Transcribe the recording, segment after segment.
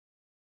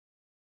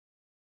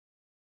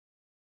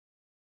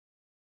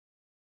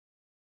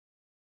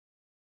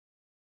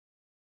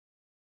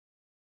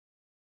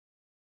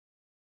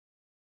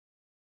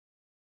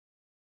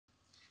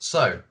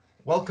So,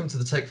 welcome to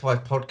the Take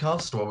Five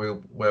podcast,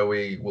 where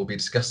we will be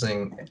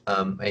discussing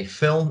a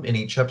film in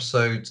each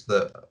episode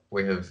that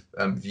we have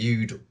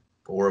viewed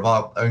or of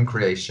our own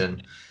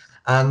creation,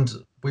 and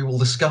we will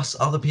discuss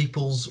other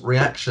people's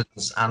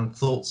reactions and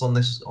thoughts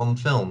on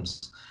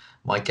films.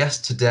 My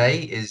guest today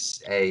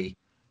is a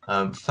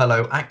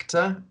fellow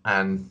actor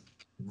and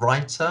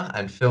writer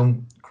and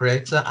film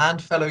creator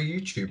and fellow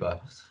YouTuber.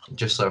 It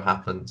just so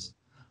happens.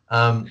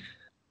 Um,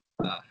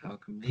 How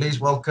can Please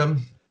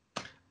welcome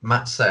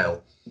Matt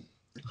Sale.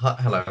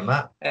 Hello,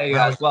 Matt. Hey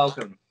guys,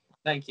 welcome.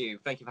 Thank you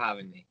for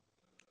having me.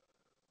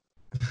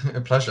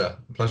 A pleasure.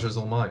 The pleasure is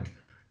all mine.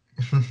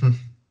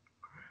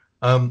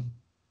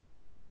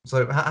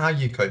 So how are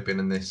you coping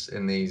in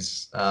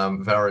these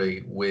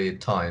very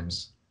weird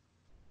times?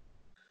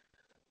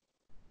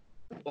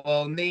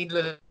 Well,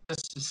 needless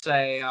to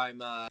say,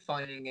 I'm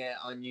finding it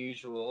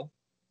unusual,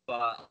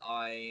 but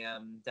I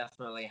am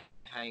definitely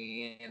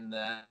hanging in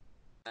there,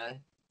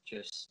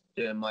 just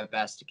doing my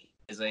best to keep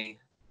busy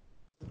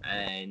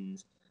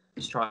and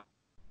just trying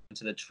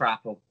to the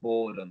trap of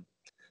boredom.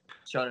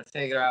 Just trying to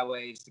figure out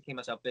ways to keep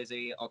myself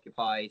busy,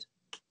 occupied,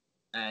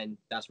 and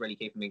that's really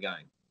keeping me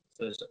going.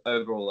 So it's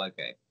overall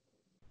okay.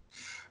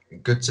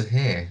 Good to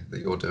hear that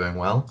you're doing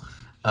well.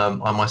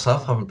 I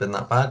myself haven't been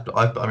that bad.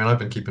 I've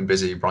been keeping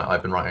busy. Right,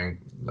 I've been writing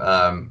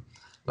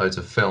loads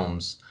of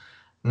films.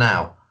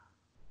 Now,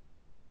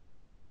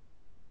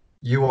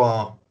 you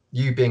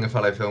being a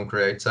fellow film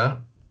creator.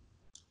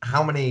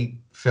 How many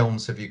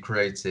films have you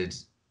created,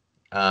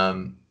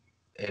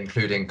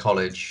 including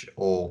college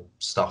or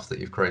stuff that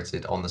you've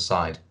created on the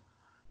side?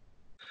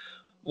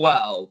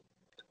 Well,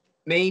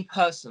 me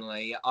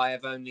personally, I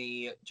have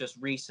only just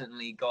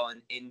recently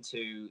gone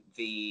into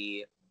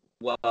the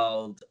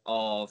world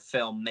of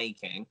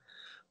filmmaking.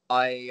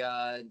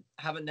 I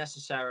haven't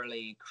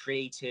necessarily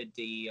created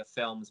the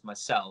films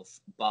myself,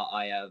 but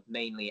I have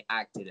mainly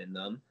acted in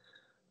them.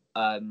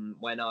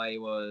 When I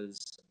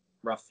was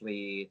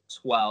roughly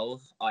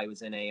 12, I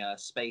was in a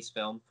space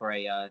film for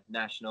a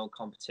national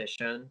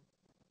competition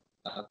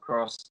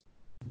across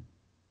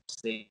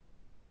the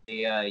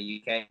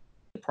UK.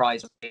 The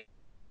prize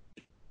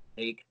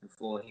league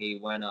before he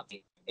went up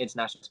the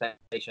international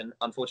station.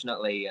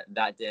 Unfortunately,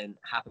 that didn't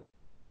happen,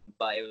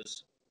 but it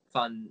was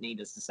fun,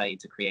 needless to say,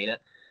 to create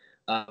it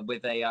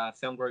with a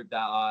film group that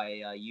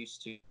I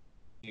used to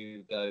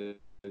go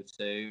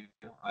to.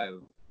 I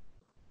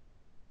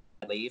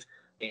believe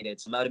they did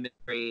some murder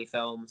mystery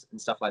films and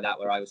stuff like that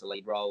where I was a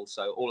lead role.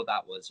 So all of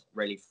that was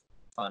really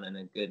fun and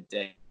a good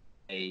day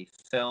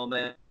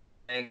filming.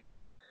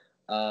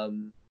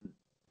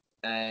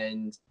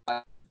 And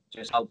I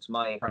just helped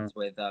my friends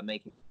with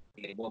making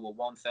a World War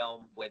One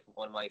film with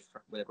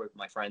with a group of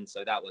my friends.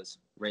 So that was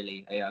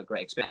really a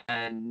great experience.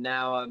 And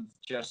now I've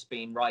just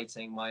been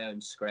writing my own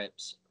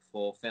scripts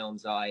for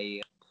films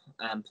I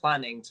am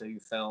planning to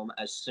film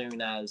as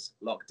soon as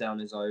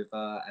lockdown is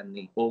over and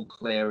the all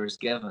clear is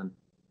given.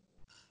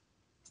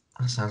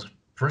 That sounds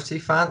pretty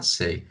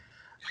fancy.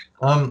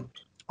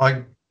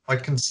 I I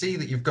can see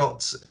that you've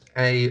got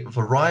a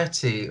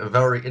variety of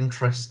very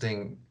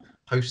interesting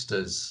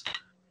posters.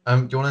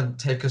 Do you want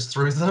to take us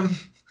through them?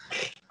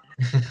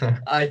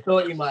 I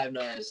thought you might have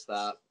noticed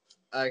that.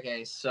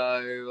 Okay,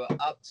 so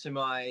up to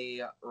my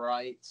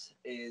right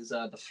is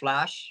The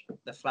Flash.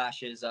 The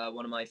Flash is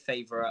one of my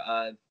favorite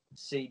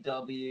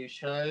CW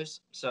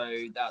shows, so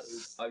that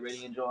I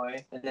really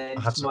enjoy. And then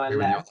I had to to my agree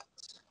with you. left,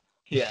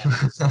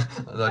 yes,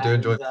 I do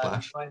enjoy the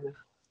Flash.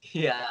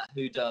 yeah,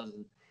 who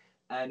doesn't?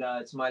 And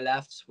to my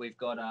left, we've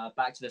got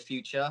Back to the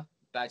Future.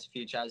 Back to the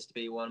Future has to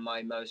be one of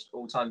my most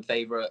all-time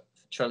favorite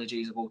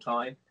trilogies of all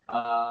time.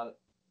 A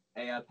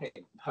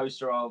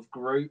poster of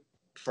Groot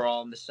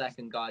from the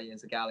second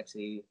Guardians of the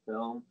Galaxy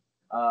film.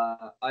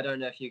 I don't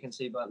know if you can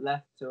see, but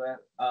left to it,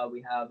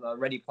 we have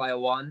Ready Player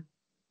One.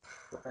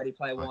 Ready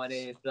Player One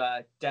is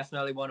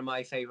definitely one of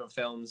my favorite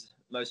films,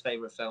 most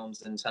favorite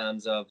films in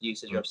terms of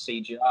usage of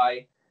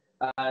CGI.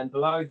 And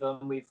below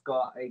them, we've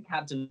got a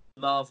Captain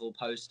Marvel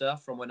poster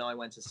from when I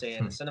went to see it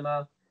in the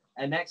cinema.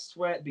 And next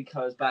to it,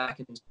 because back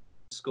in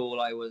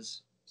school I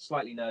was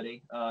slightly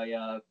nerdy,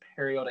 a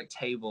periodic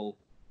table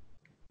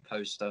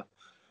poster.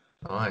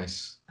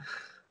 Nice.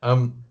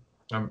 Um,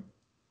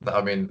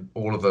 I mean,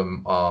 all of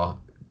them are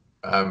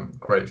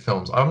great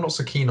films. I'm not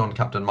so keen on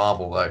Captain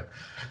Marvel though.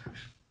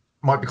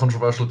 Might be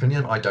controversial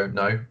opinion. I don't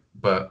know,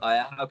 but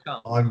How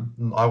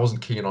come? I wasn't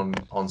keen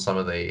on some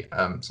of the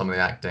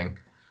acting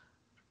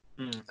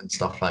and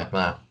stuff like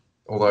that.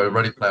 Although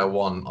Ready Player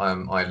One,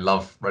 I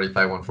love Ready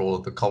Player One for all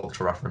of the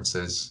culture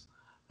references.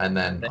 And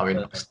then, I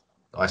mean,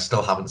 I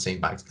still haven't seen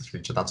Back to the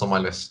Future. That's on my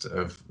list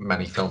of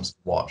many films to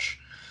watch.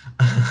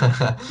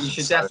 You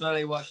should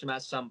definitely watch them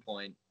at some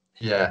point.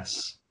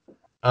 Yes.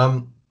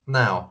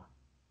 Now,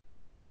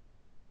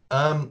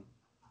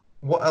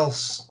 what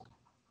else?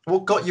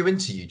 What got you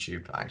into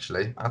YouTube?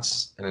 Actually,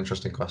 that's an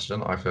interesting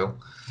question. I feel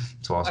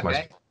to ask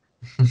Okay.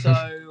 most.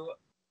 So,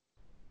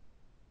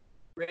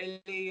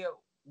 really,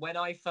 when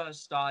I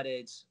first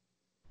started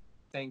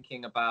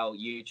thinking about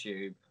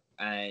YouTube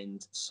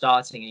and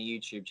starting a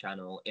YouTube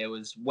channel. It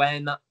was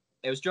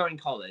during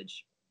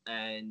college,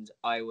 and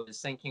I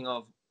was thinking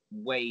of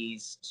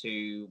ways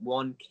to,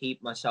 one,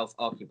 keep myself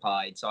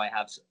occupied, so I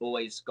have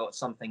always got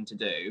something to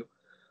do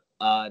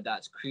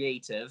that's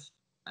creative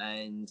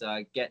and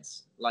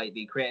gets like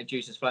the creative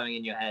juices flowing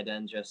in your head,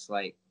 and just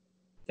like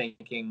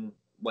thinking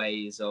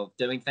ways of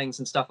doing things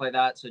and stuff like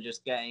that. So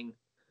just getting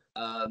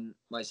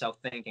myself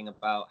thinking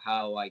about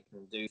how I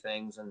can do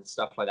things and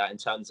stuff like that in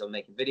terms of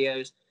making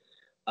videos.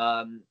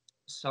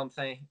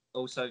 Something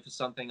also for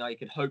something I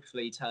could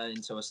hopefully turn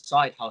into a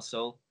side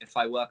hustle if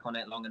I work on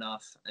it long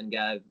enough and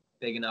get a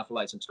big enough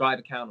like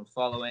subscriber count and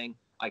following.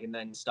 I can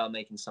then start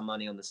making some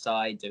money on the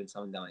side, doing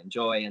something that I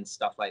enjoy and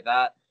stuff like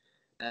that.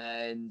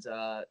 And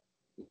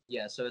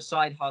yeah, so a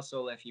side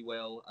hustle, if you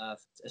will,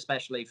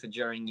 especially for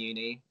during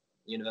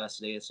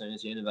university, as soon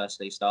as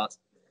university starts.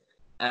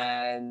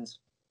 And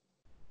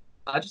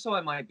I just thought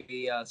it might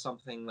be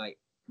something like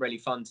really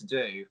fun to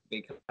do,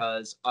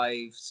 because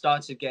I've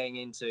started getting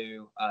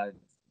into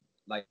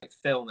like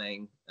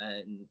filming,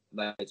 and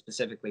like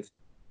specifically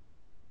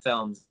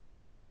films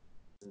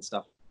and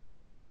stuff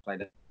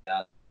like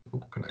that.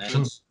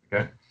 Connections.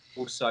 Okay.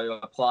 Also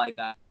apply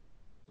that.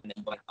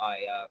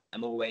 I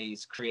am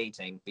always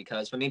creating,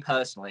 because for me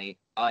personally,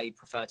 I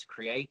prefer to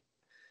create,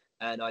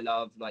 and I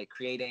love like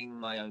creating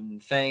my own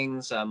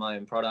things, my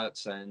own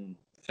products and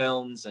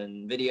films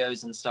and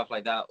videos and stuff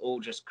like that, all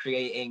just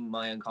creating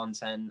my own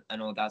content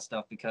and all that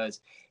stuff, because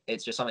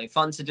it's just something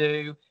fun to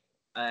do.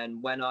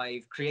 And when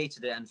I've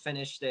created it and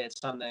finished it, it's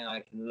something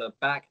I can look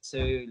back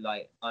to,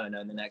 like, I don't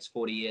know, in the next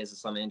 40 years or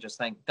something, and just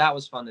think that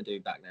was fun to do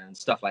back then and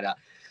stuff like that.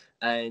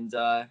 And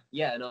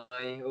yeah, and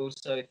I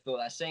also thought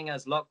that seeing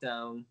as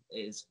lockdown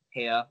is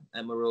here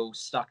and we're all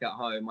stuck at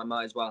home, I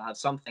might as well have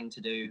something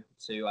to do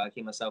to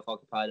keep myself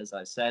occupied, as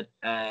I said.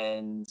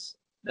 And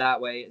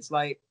that way, it's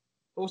like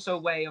also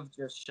a way of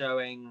just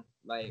showing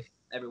like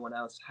everyone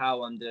else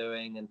how I'm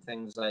doing and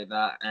things like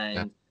that.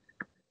 And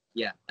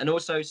yeah, and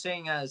also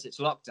seeing as it's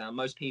lockdown,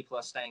 most people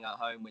are staying at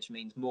home, which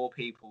means more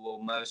people will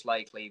most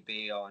likely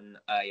be on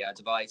a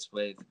device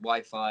with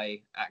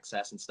Wi-Fi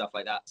access and stuff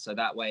like that. So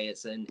that way,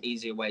 it's an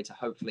easier way to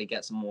hopefully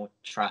get some more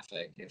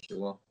traffic, if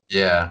you will.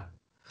 Yeah.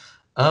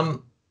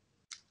 1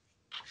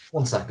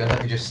 second,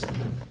 let me just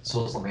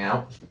sort something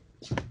out.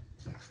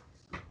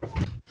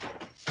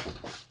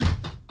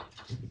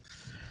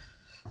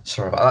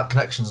 Sorry about that.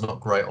 Connection's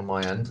not great on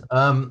my end.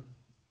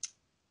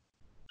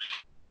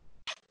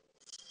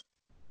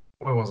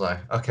 Where was I?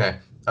 Okay.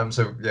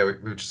 So yeah, we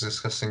were just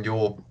discussing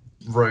your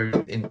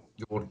road in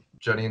your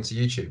journey into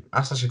YouTube.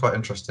 That's actually quite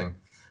interesting.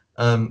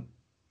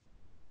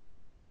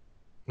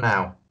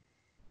 Now,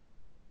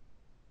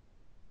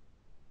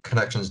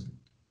 connections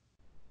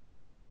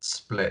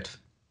split.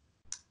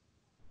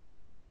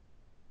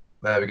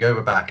 There we go.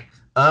 We're back.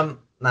 Now,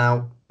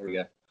 There we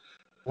go.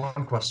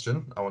 one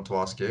question I want to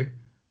ask you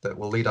that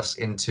will lead us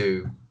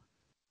into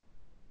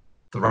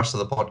the rest of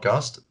the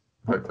podcast,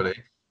 hopefully,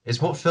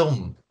 is what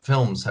films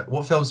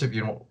have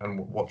you been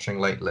watching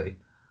lately?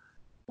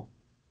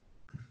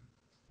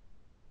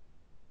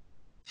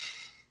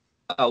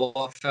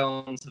 What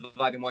films have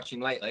I been watching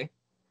lately?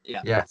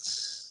 Yeah.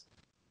 Yes.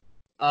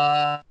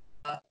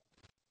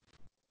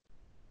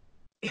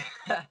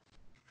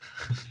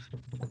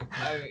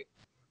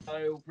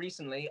 So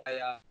recently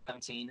I am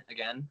teen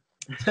again.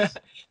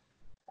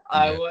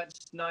 I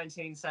watched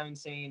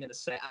 1917 in the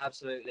set,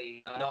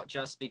 absolutely, not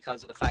just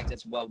because of the fact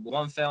it's a World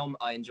War I film.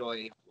 I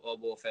enjoy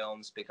World War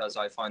films because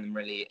I find them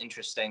really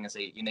interesting as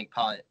a unique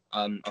part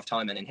of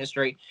time and in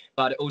history,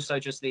 but also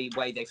just the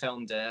way they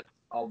filmed it,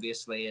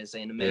 obviously, is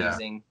an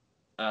amazing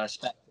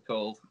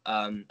spectacle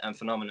and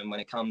phenomenon when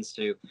it comes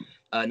to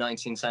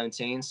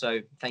 1917.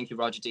 So thank you,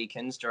 Roger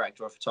Deakins,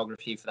 director of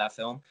photography, for that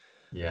film.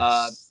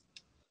 Yes.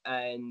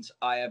 And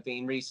I have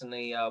been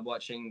recently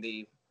watching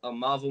the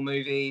Marvel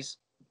movies,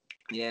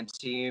 the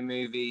MCU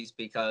movies,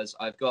 because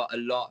I've got a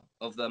lot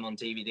of them on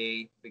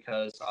DVD,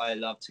 because I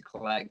love to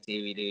collect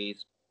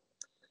DVDs.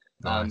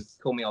 Nice.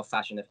 Call me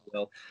old-fashioned, if you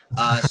will.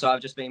 So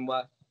I've just been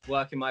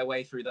working my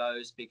way through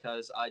those,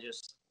 because I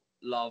just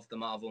love the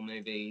Marvel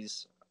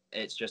movies.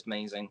 It's just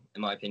amazing,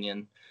 in my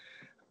opinion.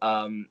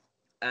 And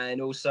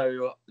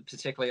also,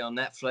 particularly on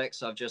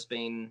Netflix, I've just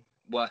been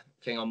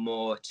working on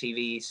more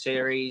TV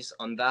series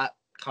on that.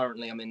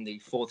 Currently, I'm in the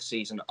 4th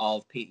season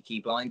of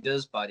Peaky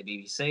Blinders by the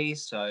BBC,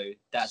 so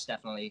that's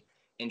definitely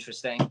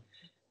interesting.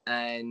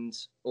 And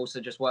also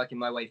just working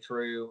my way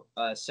through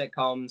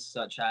sitcoms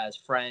such as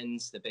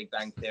Friends, The Big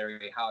Bang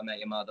Theory, How I Met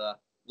Your Mother.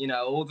 You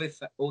know, all the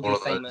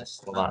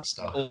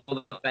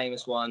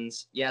famous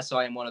ones. Yes,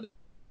 I am one of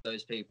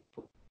those people.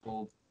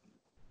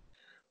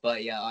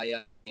 But yeah,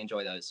 I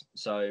enjoy those.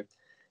 So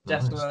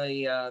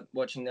definitely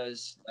watching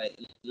those like,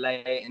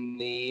 late in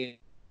the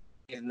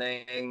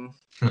evening.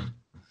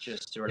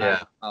 Just to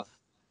relax.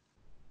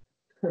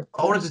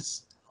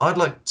 I'd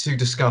like to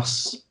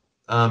discuss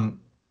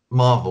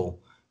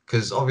Marvel,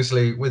 because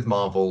obviously with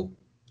Marvel,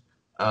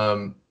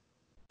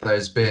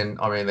 Marvel's been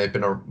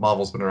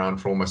around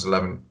for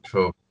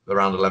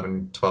around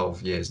 11,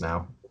 12 years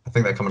now. I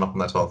think they're coming up on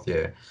their 12th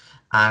year.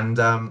 And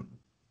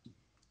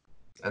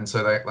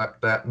so they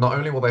not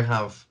only will they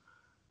have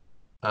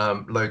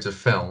loads of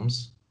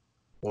films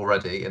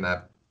already in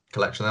their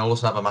collection, they'll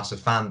also have a massive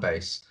fan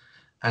base,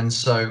 and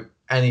so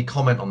any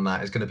comment on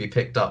that is going to be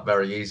picked up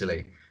very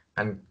easily.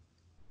 And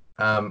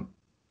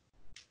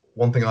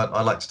one thing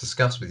I'd like to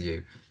discuss with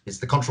you is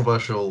the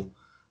controversial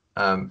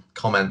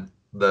comment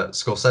that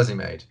Scorsese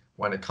made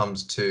when it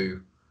comes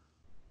to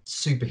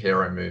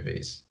superhero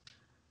movies.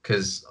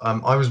 Because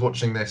I was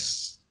watching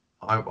this,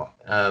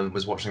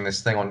 was watching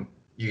this thing on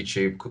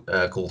YouTube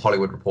called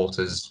Hollywood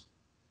Reporters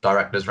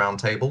Directors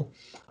Roundtable.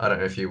 I don't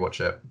know if you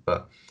watch it,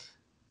 but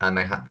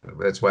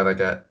it's where they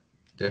get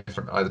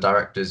different either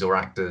directors or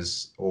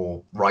actors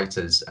or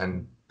writers,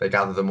 and they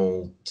gather them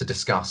all to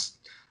discuss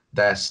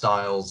their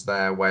styles,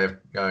 their way of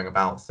going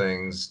about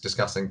things,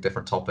 discussing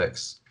different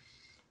topics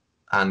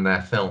and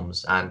their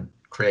films and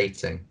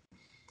creating.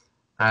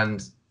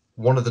 And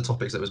one of the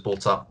topics that was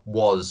brought up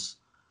was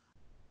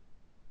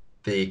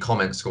the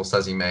comments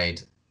Scorsese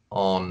made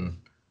on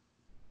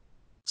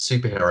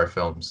superhero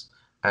films.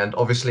 And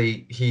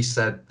obviously he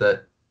said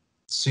that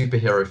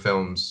superhero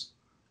films,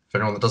 for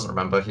anyone that doesn't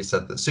remember, he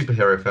said that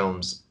superhero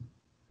films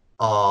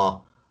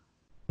are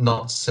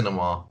not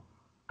cinema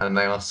and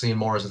they are seen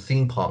more as a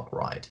theme park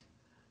ride.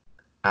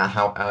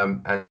 And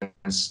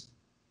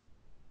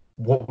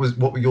what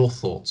were your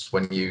thoughts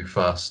when you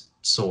first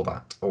saw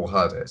that or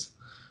heard it?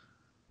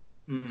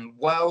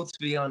 Well, to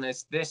be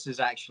honest, this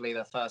is actually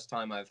the first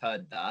time I've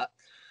heard that.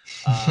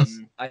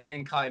 I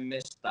think I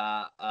missed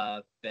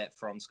that bit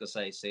from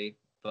Scorsese,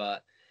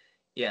 but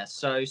yeah,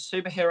 so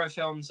superhero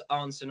films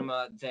aren't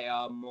cinema, they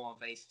are more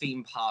of a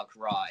theme park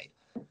ride.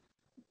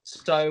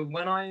 So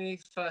when I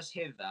first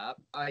hear that,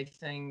 I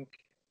think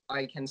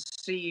I can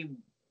see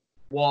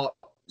what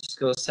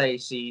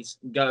Scorsese's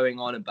going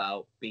on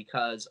about,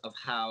 because of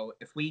how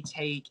if we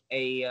take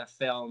a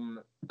film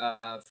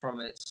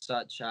from it,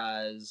 such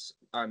as,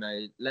 I don't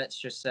know, let's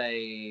just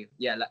say,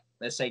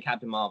 let's say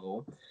Captain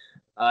Marvel.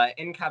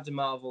 In Captain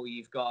Marvel,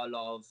 you've got a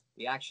lot of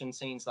the action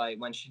scenes, like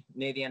when she,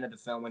 near the end of the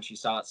film, when she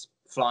starts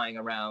flying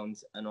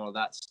around and all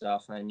that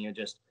stuff, and you're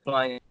just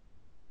flying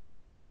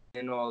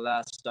and all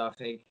that stuff.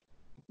 It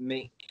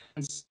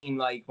can seem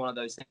like one of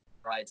those things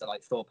rides at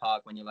like Thor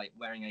Park when you're like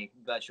wearing a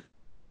virtual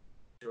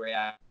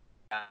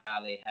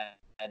reality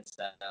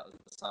headset or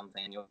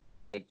something, and you're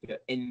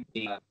in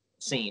the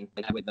scene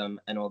with them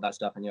and all that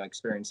stuff, and you're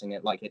experiencing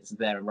it like it's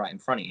there right in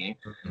front of you.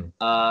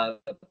 I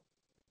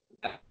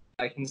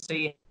can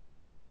see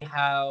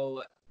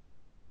how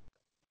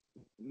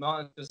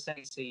Martin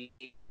Scorsese,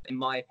 in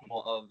my opinion,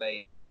 more of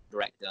a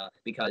director,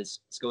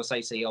 because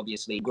Scorsese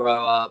obviously grew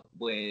up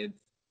with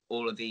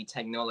all of the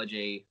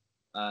technology,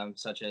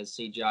 such as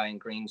CGI and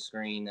green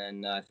screen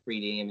and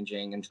 3D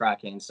imaging and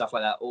tracking and stuff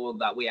like that, all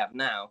that we have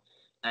now,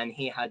 and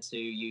he had to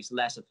use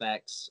less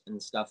effects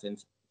and stuff in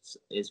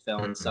his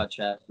films, such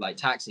as like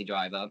Taxi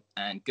Driver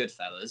and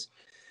Goodfellas.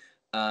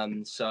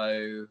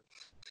 So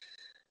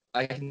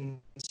I can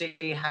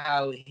see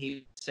how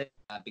he said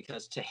that,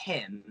 because to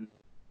him,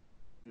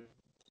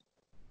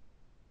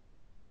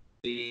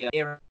 the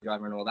era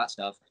driver and all that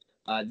stuff,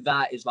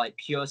 that is like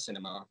pure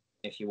cinema,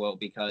 if you will,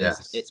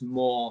 because it's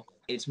more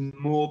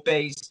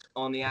based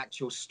on the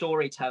actual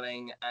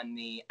storytelling and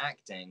the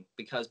acting.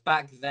 Because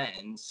back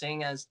then,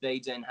 seeing as they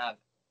didn't have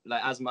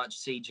like as much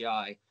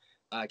CGI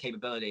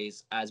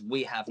capabilities as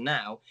we have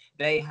now,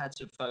 they had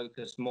to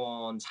focus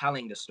more on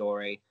telling the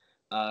story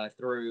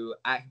through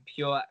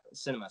pure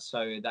cinema.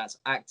 So that's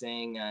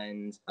acting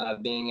and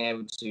being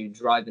able to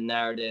drive the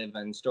narrative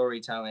and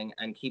storytelling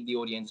and keep the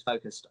audience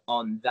focused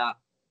on that,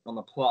 on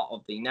the plot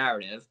of the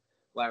narrative.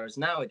 Whereas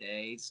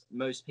nowadays,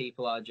 most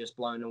people are just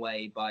blown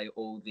away by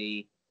all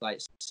the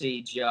like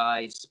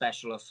CGI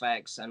special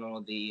effects and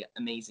all the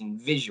amazing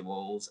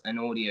visuals and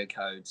audio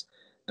codes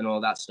and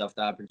all that stuff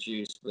that are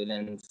produced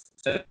within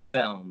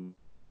film.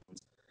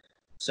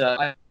 So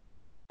I know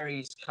where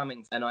he's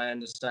coming, and I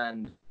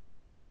understand.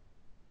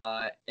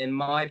 In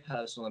my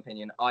personal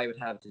opinion, I would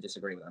have to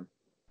disagree with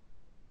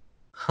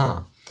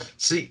him.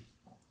 See,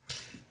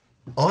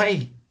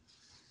 I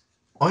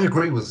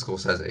agree with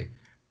Scorsese,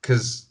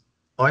 because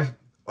I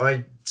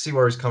see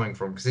where he's coming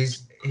from,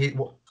 because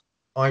what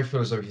I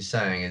feel as though he's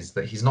saying is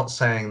that he's not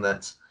saying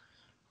that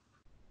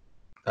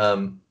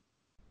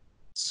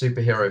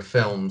superhero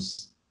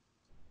films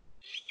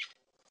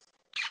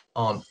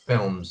aren't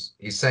films.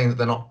 He's saying that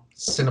they're not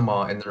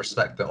cinema in the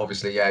respect that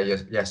obviously,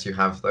 yes, you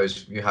have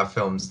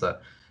films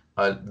that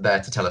are there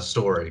to tell a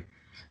story,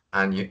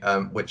 and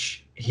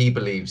which he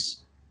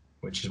believes,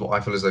 which is what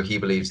I feel as though he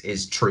believes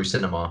is true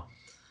cinema.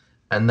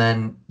 And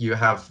then you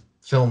have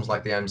films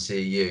like the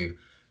MCU,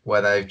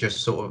 where it's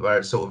sort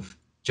of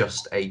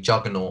just a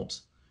juggernaut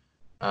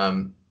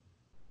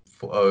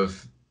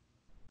of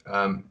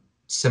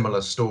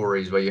similar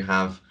stories, where you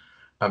have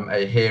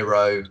a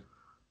hero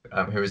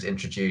who is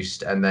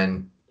introduced, and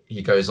then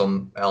he goes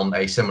on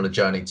a similar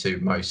journey to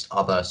most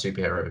other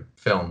superhero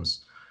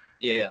films.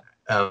 Yeah.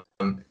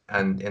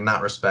 And in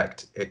that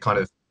respect, it kind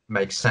of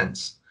makes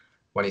sense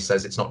when he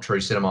says it's not true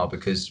cinema,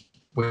 because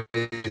with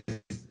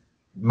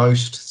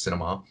most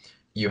cinema,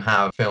 you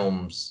have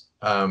films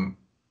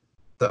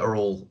that are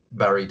all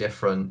very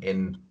different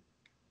in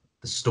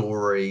the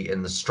story,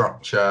 in the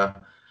structure,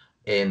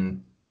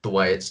 in the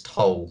way it's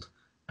told,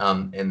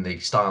 in the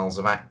styles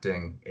of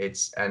acting.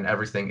 And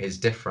everything is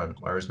different.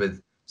 Whereas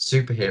with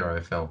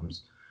superhero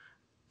films,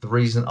 the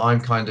reason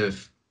I'm kind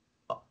of,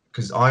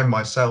 because I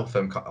myself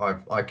am,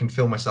 I can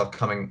feel myself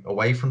coming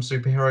away from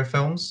superhero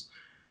films,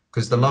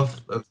 because the love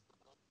of,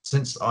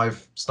 since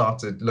I've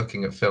started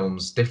looking at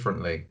films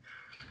differently,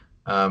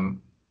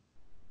 um,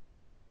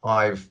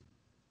 I've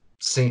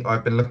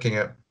I've been looking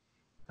at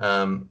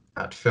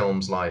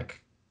films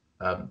like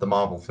the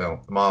Marvel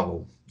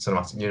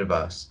Cinematic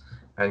Universe,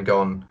 and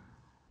gone,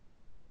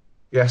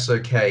 yes,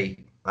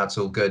 okay, that's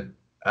all good,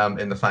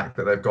 in the fact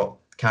that they've got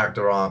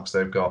character arcs,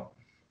 they've got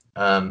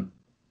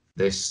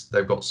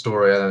they've got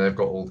story, and they've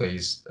got all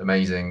these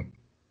amazing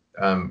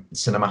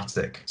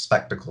cinematic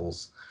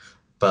spectacles,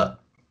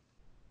 but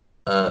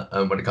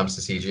when it comes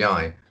to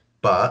CGI,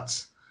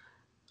 but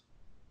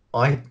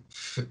I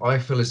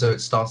feel as though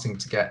it's starting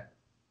to get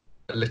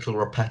a little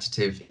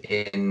repetitive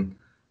in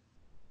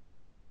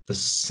the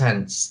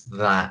sense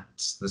that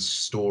the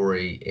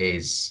stories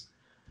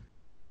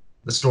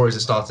are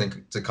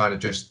starting to kind of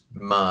just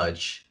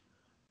merge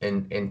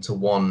into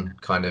one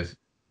kind of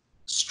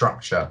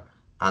structure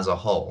as a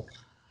whole.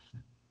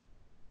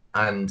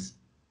 And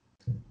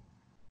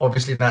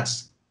obviously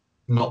that's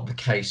not the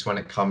case when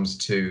it comes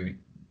to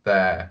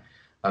their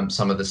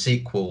some of the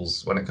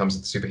sequels, when it comes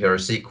to the superhero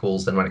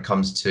sequels, and when it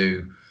comes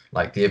to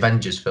like the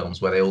Avengers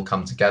films where they all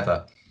come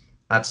together.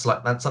 That's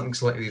something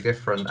slightly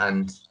different,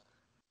 and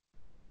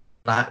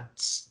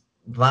that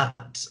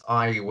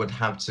I would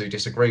have to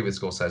disagree with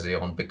Scorsese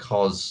on,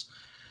 because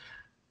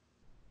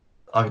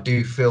I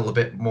do feel a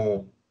bit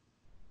more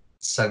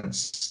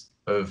sense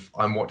of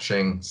I'm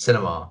watching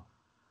cinema,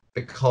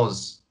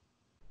 because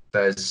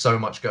there's so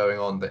much going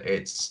on that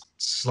it's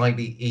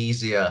slightly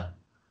easier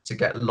to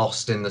get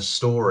lost in the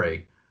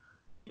story,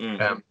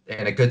 in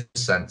a good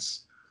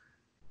sense,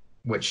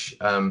 which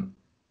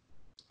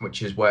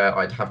is where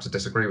I'd have to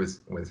disagree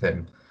with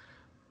him.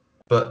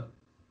 But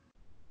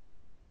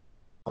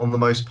on the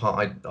most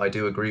part, I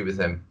do agree with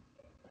him.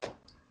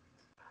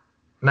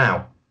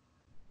 Now,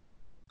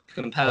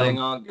 compelling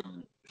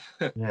argument.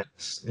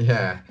 yes,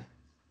 yeah.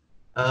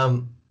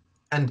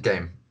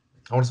 Endgame.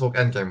 I want to talk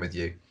Endgame with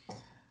you.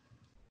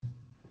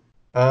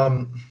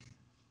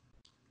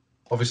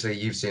 Obviously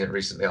you've seen it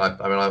recently. I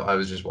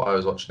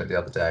was watching it the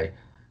other day,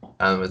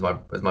 with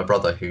my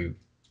brother, who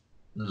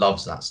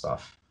loves that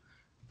stuff.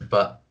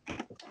 But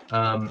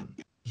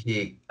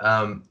he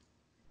I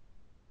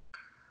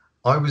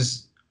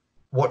was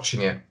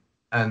watching it,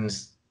 and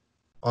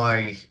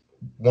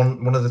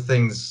one of the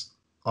things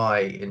I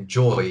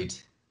enjoyed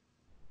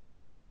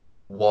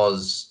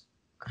was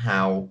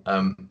how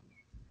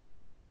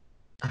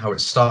it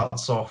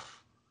starts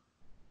off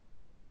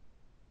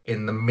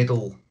in the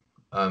middle,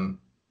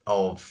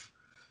 of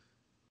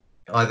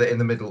either in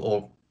the middle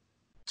or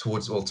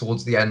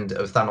towards the end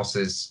of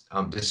Thanos's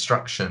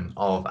destruction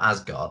of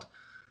Asgard,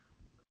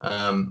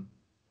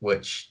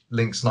 which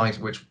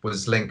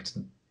was linked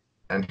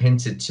and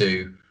hinted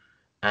to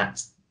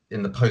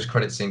in the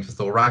post-credit scene for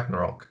Thor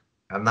Ragnarok,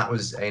 and that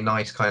was a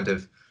nice kind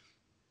of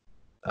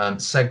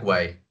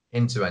segue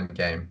into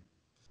Endgame.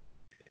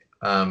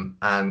 And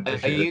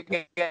are you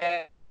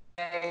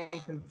getting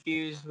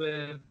confused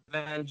with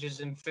Avengers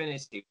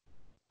Infinity?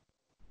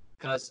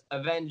 Because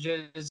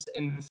Avengers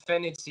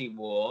Infinity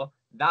War,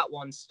 that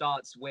one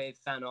starts with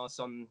Thanos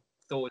on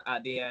Thor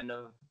at the end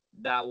of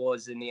that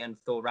was in the end of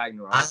Thor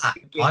Ragnarok.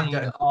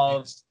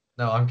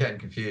 I'm getting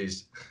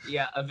confused.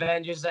 Yeah,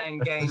 Avengers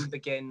Endgame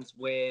begins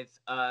with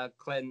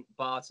Clint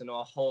Barton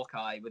or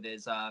Hawkeye with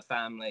his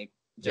family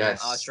doing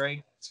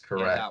archery. That's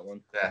correct. Yeah, that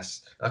one.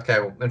 Yes. Okay,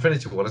 well,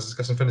 Infinity War. Let's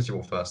discuss Infinity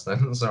War first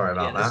then. Sorry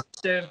about that.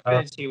 Let's do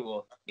Infinity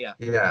War. Yeah.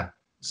 Yeah.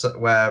 So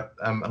where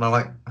and I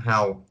like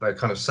how they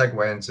kind of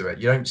segue into it.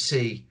 You don't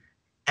see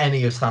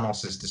any of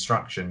Thanos'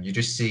 destruction. You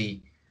just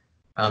see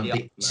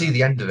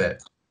the end of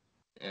it.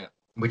 Yeah.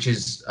 Which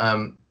is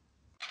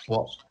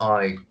what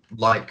I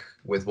like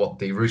with what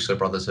the Russo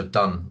brothers have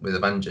done with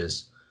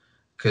Avengers,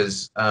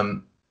 because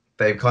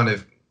they've kind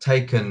of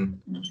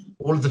taken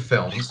all of the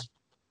films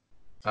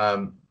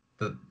that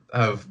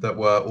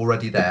were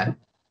already there,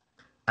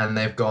 and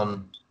they've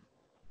gone,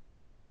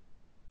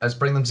 let's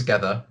bring them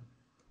together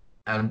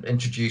and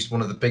introduce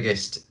one of the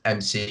biggest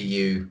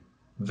MCU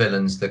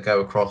villains that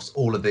go across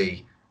all of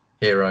the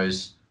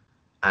heroes,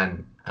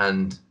 and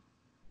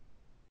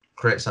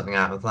create something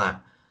out of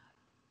that.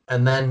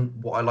 And then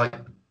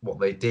what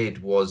they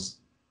did was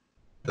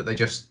that they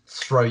just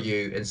throw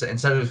you,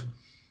 instead of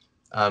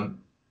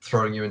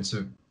throwing you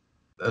into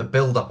a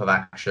build-up of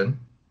action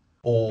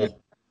or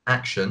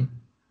action,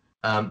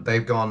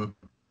 they've gone,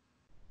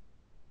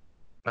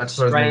 let's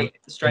throw them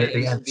straight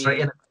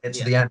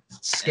into the end,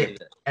 skip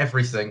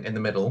everything in the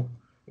middle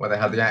where they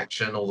have the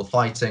action or the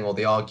fighting or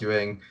the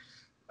arguing,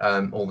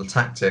 or the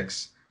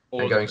tactics,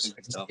 and going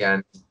straight to the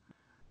end.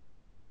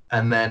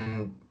 And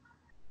then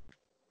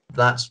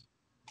that's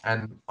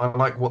And I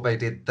like what they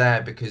did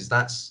there because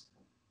that's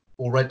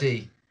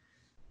already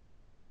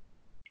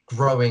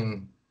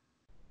growing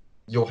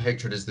your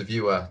hatred as the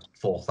viewer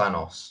for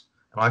Thanos.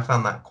 And I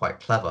found that quite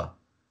clever.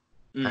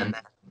 And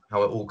then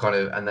how it all kind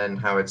of, and then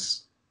how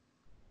it's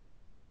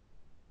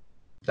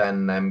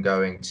then them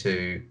going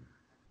to,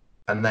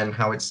 and then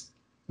how it's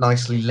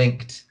nicely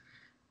linked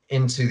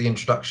into the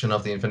introduction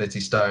of the Infinity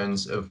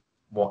Stones, of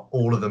what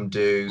all of them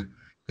do.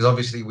 Because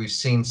obviously we've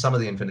seen some of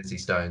the Infinity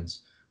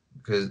Stones,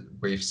 because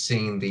we've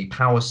seen the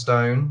Power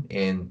Stone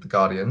in the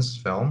Guardians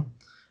film,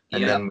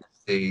 and then we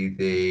see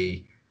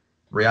the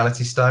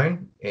Reality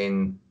Stone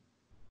in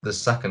the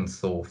second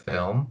Thor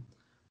film.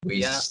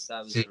 We that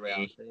was see the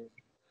reality.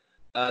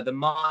 The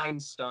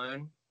Mind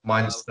Stone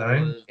Mind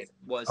Stone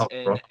was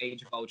in Ultron.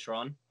 Age of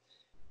Ultron.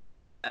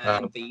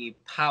 And Um, the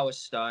Power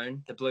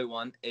Stone, the blue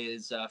one,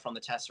 is from the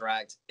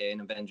Tesseract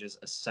in Avengers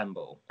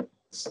Assemble.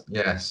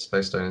 Yes,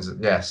 Space Stone is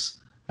yes,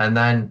 and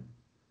then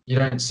you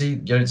don't see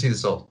the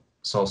Soul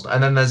Stone,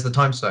 and then there's the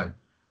Time Stone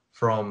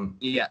from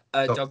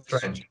Doctor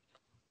Strange.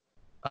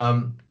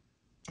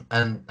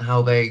 And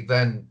how they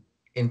then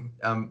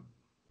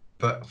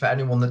but for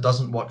anyone that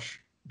doesn't watch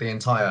the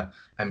entire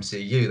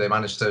MCU, they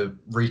managed to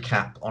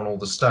recap on all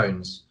the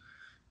stones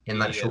in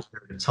that short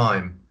period of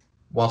time,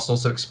 whilst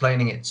also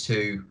explaining it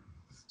to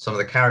some of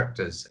the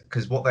characters.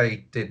 Because what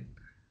they did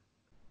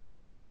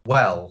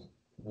well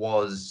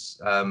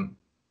was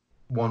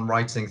one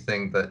writing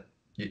thing that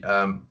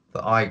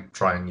that I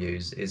try and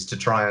use is to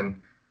try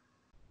and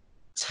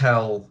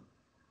tell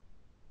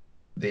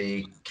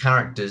the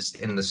characters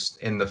in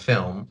the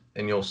film,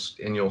 in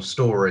your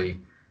story,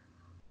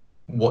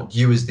 what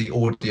you as the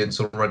audience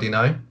already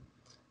know.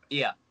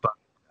 Yeah.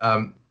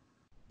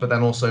 But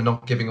then also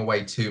not giving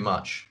away too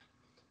much,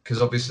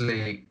 because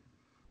obviously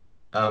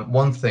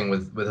one thing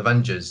with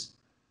Avengers,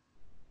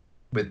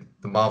 with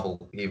the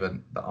Marvel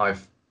even, that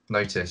I've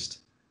noticed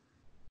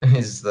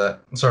is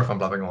that, sorry if I'm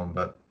blabbing on,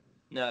 but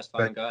no, it's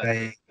fine. Go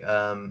ahead.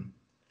 They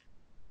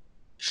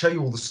show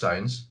you all the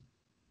stones,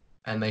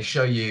 and they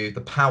show you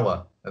the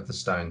power of the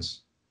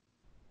stones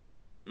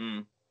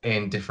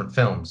in different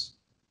films.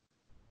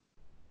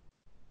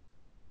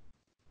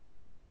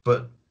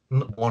 But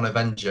not one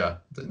Avenger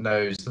that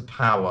knows the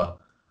power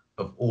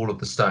of all of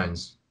the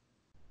stones.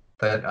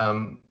 That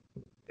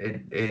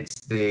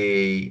it's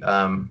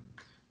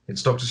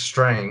Doctor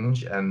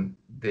Strange and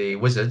the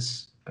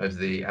wizards of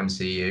the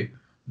MCU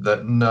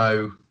that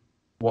know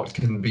what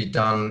can be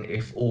done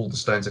if all the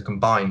stones are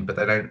combined, but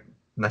they don't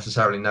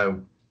necessarily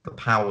know the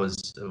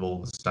powers of all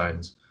the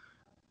stones.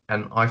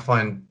 And I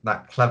find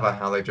that clever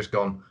how they've just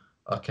gone,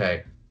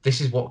 okay,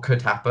 this is what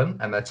could happen,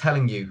 and they're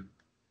telling you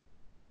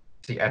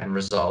the end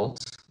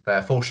result.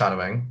 They're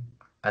foreshadowing,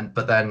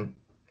 but then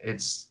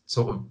it's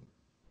sort of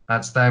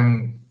that's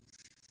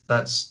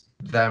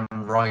them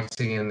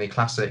writing in the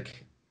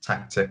classic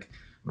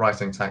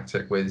writing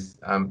tactic with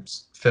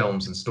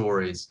films and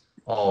stories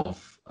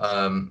of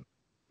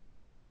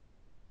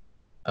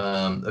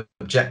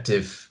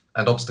objective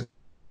and obstacle,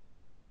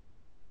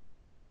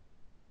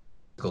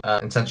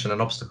 intention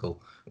and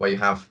obstacle, where you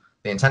have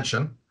the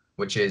intention,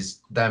 which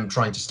is them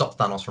trying to stop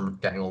Thanos from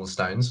getting all the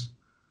stones,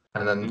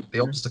 and then the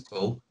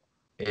obstacle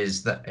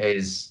is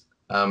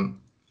them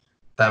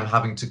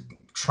having to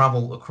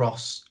travel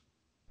across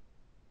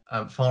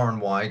far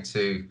and wide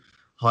to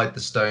hide the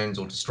stones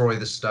or destroy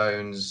the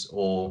stones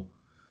or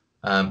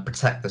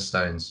protect the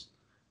stones.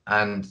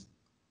 And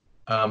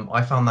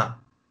I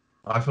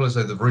feel as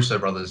though the Russo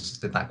brothers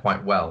did that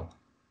quite well.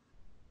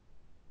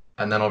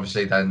 And then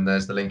obviously then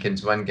there's the link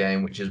into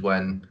Endgame, which is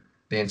when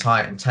the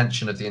entire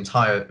intention of the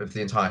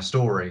entire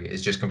story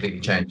is just completely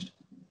changed.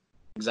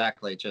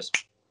 Exactly,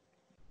 just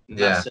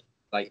massive,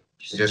 like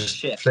just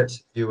shift.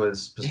 flips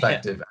viewers'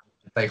 perspective. Yeah.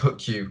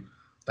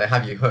 They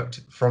have you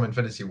hooked from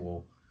Infinity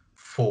War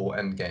for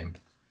Endgame.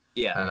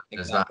 Yeah, and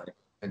there's that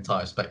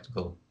entire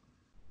spectacle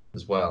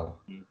as well.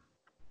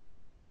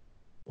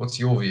 What's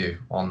your view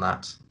on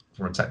that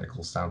from a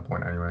technical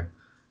standpoint, anyway?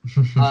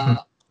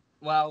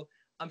 Well,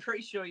 I'm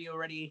pretty sure you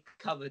already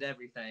covered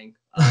everything,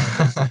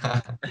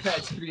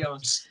 to be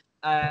honest.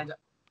 And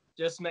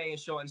just making it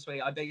short and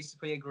sweet, I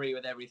basically agree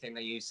with everything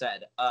that you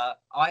said.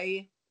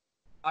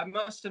 I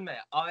must admit,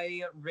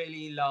 I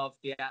really love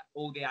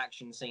all the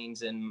action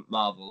scenes in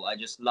Marvel. I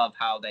just love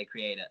how they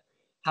create it.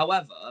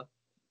 However,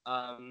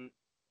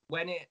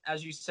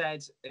 as you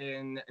said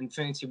in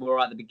Infinity War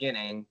at the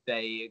beginning,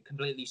 they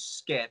completely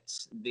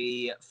skipped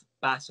the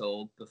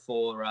battle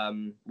before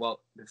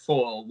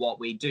what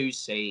we do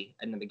see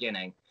in the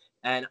beginning.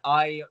 And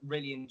I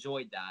really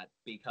enjoyed that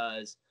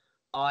because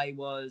I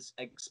was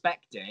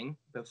expecting,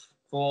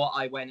 before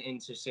I went in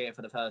to see it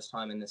for the first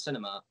time in the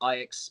cinema, I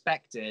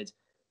expected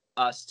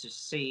us to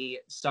see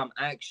some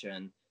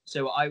action.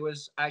 So I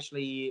was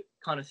actually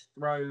kind of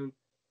thrown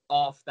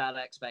off that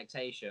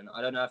expectation.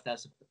 I don't know if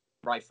that's the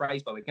right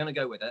phrase, but we're going to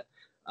go with it.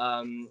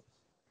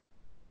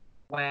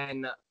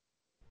 When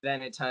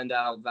then it turned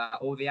out that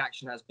all the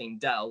action has been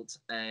dealt,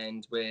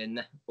 and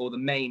all the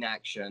main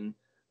action,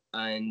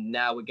 and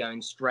now we're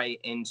going straight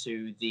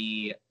into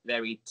the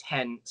very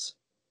tense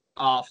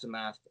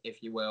aftermath,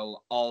 if you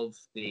will, of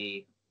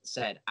the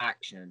said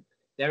action.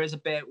 There is a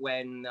bit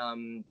when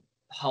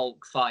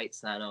Hulk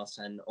fights Thanos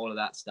and all of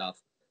that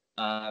stuff,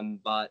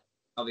 but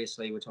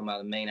obviously we're talking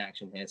about the main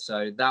action here.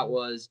 So that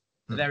was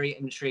a very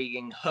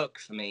intriguing hook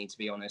for me, to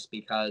be honest,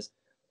 because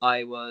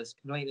I was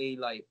completely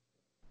like,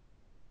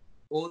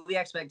 all the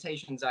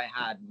expectations I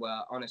had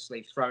were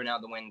honestly thrown out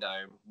the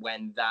window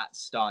when that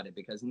started,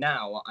 because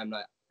now I'm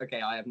like,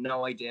 okay, I have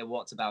no idea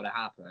what's about to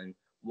happen,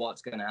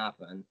 what's going to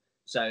happen.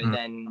 So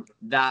then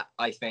that,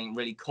 I think,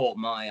 really caught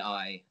my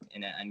eye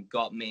in it and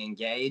got me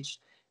engaged.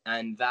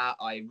 And that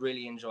I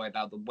really enjoy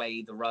about the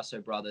way the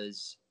Russo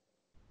brothers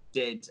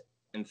did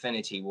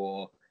Infinity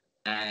War.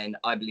 And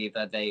I believe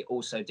that they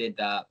also did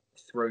that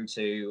through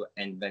to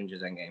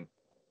Avengers Endgame.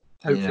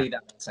 Hopefully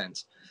that makes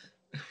sense.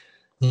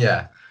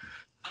 Yeah.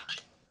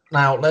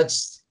 Now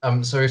let's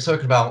so we're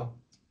talking about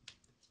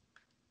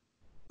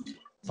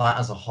that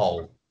as a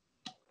whole.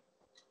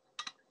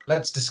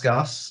 Let's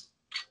discuss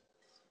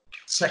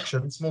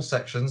sections, small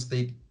sections,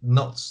 the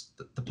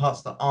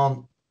parts that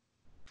aren't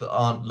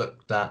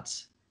looked at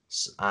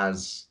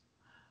as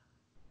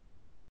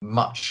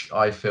much,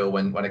 I feel,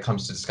 when it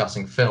comes to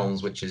discussing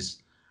films, which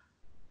is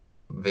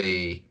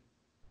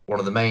one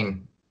of the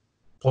main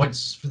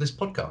points for this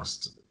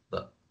podcast.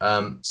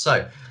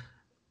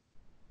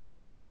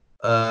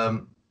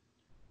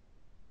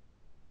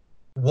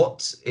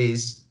 What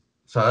is,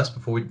 first,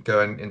 before we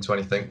go into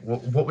anything,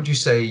 what would you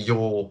say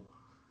your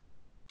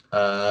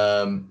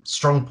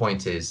strong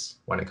point is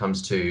when it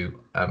comes to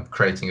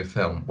creating a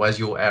film? Where's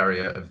your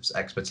area of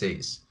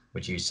expertise,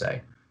 would you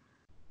say?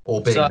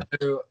 Or being... So,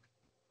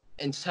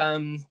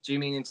 do you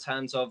mean in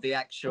terms of the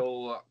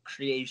actual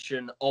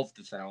creation of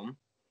the film?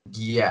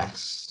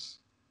 Yes.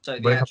 So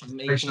the actual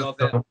making of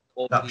it,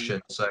 or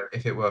production. So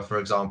if it were, for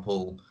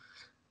example,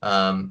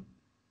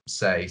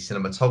 say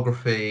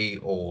cinematography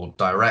or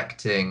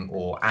directing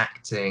or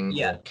acting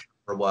or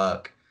camera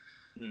work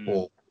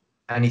or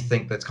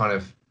anything that's kind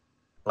of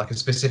like a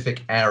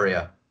specific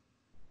area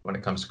when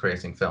it comes to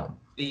creating film.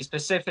 The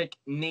specific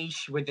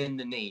niche within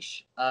the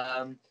niche.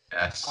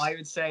 Yes. I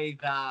would say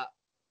that,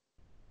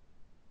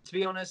 to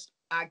be honest,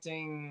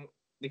 acting,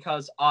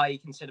 because I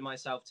consider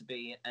myself to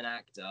be an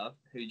actor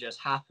who just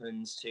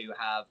happens to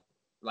have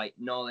like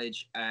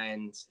knowledge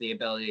and the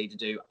ability to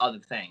do other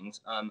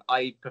things.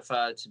 I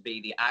prefer to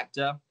be the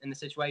actor in the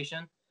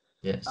situation.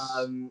 Yes.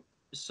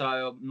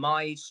 So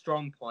my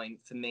strong point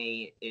for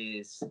me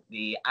is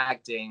the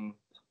acting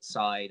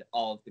side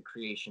of the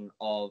creation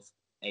of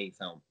a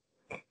film.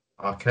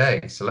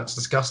 Okay, so let's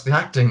discuss the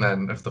acting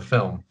then of the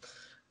film.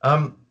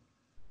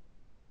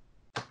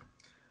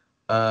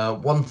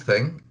 One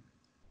thing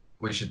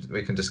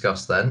we can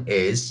discuss then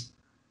is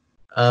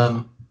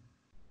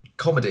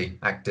comedy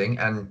acting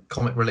and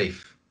comic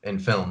relief in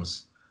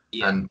films.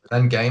 Yeah. And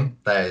Endgame,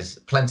 there's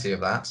plenty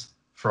of that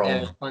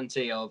there's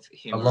plenty of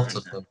humor. A lot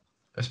of them,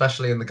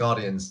 especially in the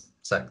Guardians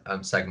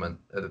segment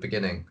at the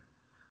beginning.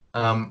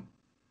 Have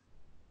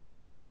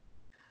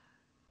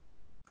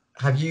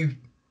you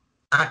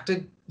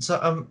acted?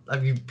 So,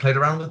 have you played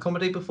around with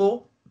comedy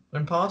before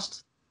in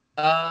past?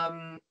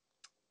 When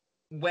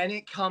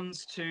it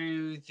comes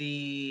to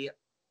the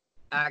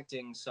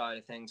acting side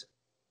of things,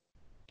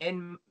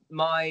 in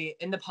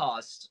the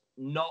past,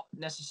 not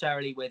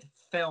necessarily with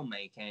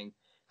filmmaking,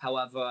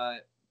 however,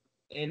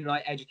 in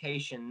like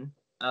education,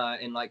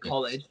 in like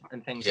college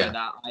and things like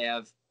that,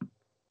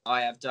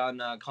 I have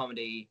done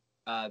comedy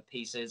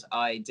pieces.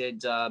 I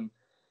did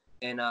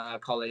in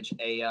college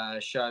a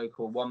show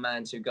called One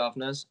Man, Two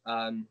Governors.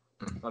 I'm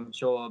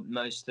sure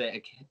most of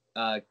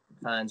the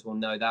fans will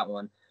know that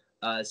one.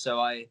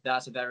 So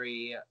that's a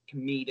very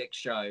comedic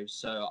show.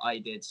 So I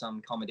did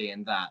some comedy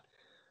in that.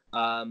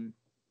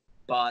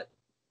 But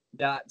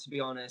that, to be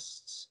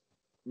honest,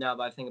 now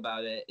that I think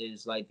about it,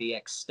 is like the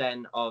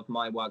extent of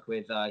my work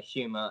with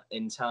humor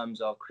in terms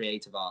of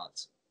creative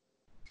arts.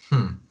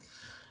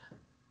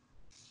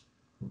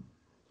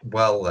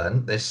 Well,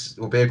 then, this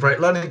will be a great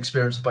learning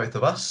experience for both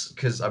of us,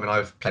 because, I mean,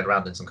 I've played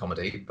around in some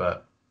comedy,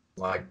 but,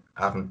 like,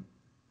 I haven't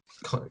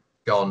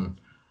gone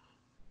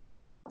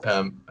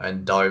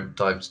and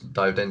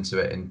dived into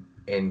it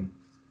in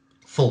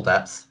full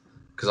depth,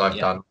 because I've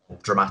done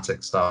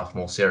dramatic stuff,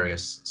 more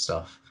serious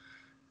stuff.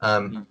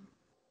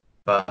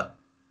 But,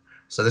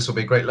 so this will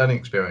be a great learning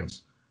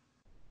experience.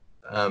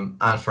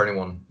 And for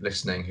anyone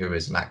listening who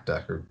is an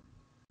actor who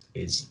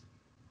is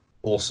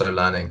also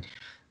learning.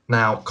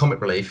 Now,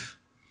 comic relief,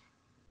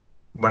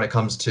 when it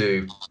comes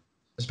to,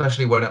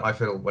 especially when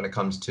it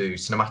comes to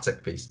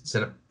cinematic pieces,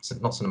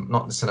 not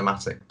the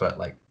cinematic, but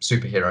like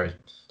superhero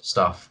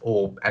stuff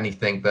or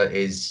anything that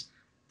is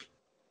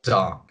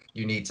dark,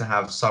 you need to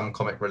have some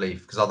comic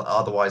relief, because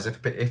otherwise,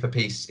 if a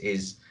piece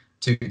is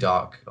too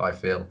dark, I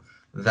feel,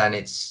 then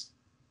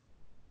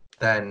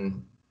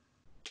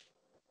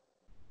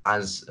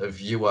as a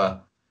viewer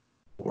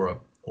or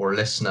a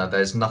listener,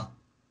 there's not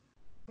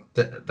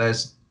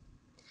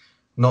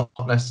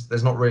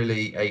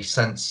really a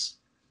sense.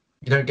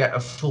 You don't get a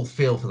full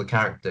feel for the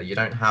character. You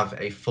don't have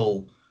a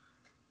full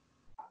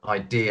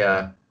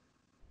idea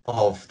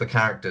of the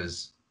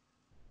characters,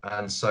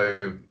 and so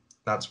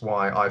that's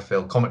why I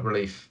feel comic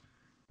relief,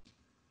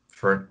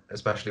 for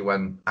especially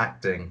when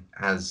acting,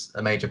 has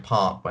a major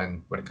part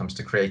when it comes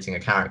to creating a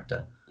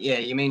character. Yeah,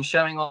 you mean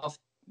showing off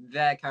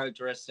their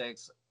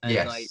characteristics and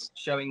like Yes.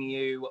 showing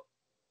you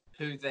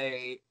who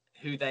they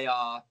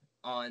are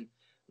on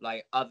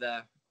like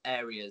other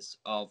areas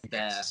of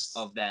Yes.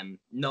 them,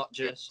 not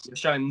just you're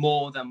showing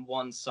more than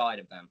one side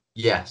of them.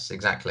 Yes,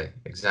 exactly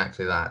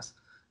that.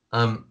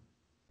 Um,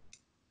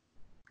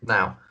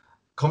 Now,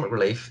 comic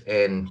relief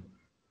in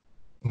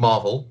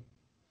Marvel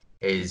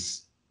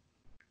is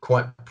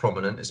quite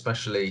prominent,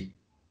 especially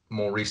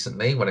more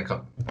recently when it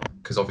comes,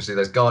 because obviously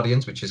there's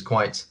Guardians, which is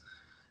quite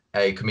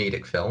a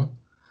comedic film.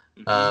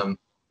 Mm-hmm.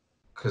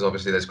 Because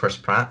obviously there's Chris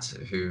Pratt,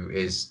 who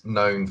is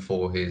known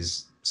for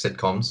his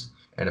sitcoms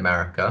in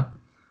America.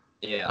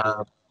 Yeah.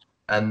 Um,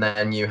 and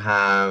then you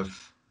have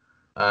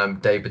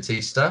Dave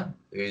Bautista,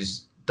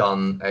 who's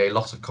done a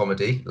lot of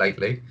comedy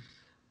lately.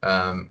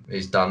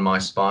 He's done My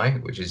Spy,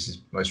 which is his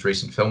most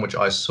recent film, which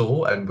I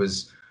saw and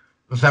was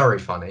very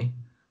funny.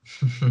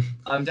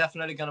 I'm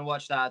definitely gonna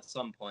watch that at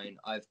some point.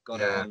 I've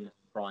got it Yeah, on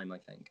Prime, I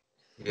think.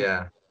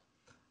 yeah.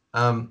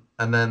 And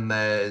then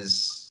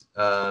there's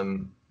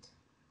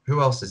who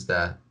else is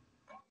there?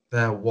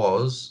 There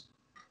was,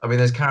 I mean,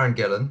 there's Karen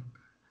Gillan,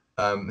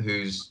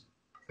 who's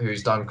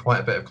done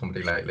quite a bit of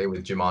comedy lately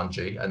with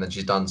Jumanji, and then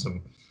she's done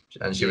some,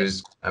 and she Yeah.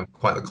 was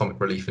quite the comic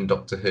relief in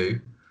Doctor Who.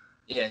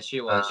 Yeah,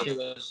 she was.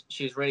 Um,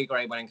 She's really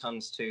great when it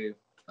comes to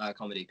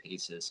comedy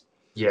pieces.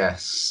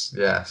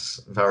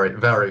 yes,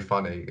 very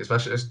funny,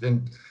 especially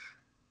in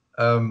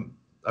I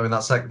mean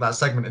that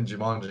segment in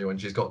Jumanji when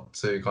she's got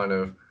to kind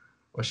of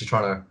when she's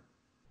trying to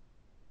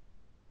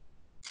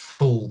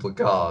fool the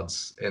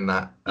guards in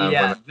that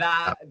Yeah,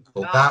 that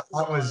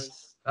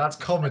was that's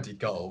comedy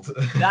gold.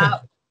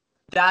 that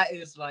that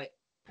is like,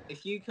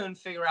 if you can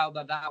figure out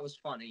that that was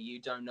funny, you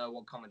don't know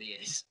what comedy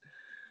is,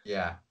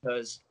 Yeah,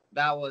 because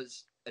that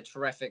was a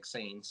terrific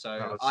scene. that So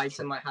was I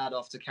tip my hat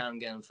off to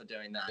Karen Gillan for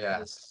doing that, because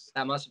yes,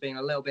 that must have been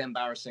a little bit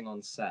embarrassing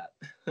on set.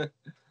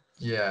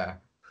 yeah.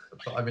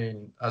 But I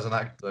mean, as an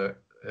actor,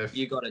 if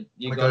You gotta you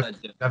you want to go, gotta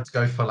do you have to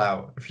go full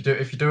out. If you do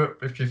it,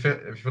 if you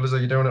feel as though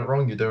you're doing it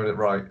wrong, you're doing it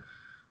right.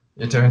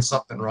 You're it. doing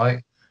something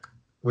right,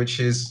 which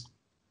is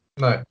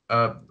no.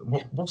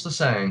 What's the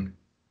saying?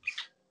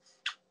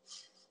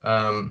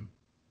 Um,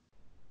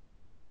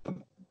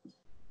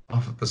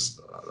 of this,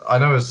 I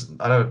know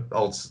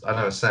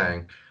a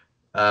saying.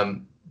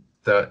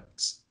 That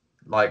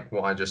like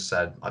what I just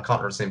said. I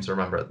can't really seem to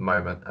remember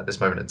at this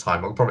moment in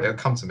time. It'll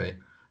come to me,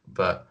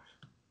 but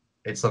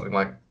it's something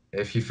like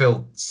if you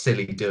feel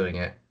silly doing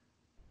it,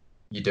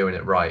 you're doing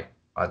it right.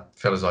 I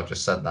feel as I've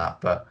just said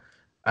that, but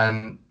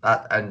and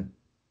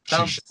she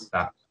showed Sounds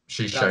that.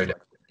 She sounds showed it.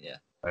 like it,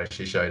 yeah.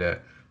 She showed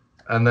it.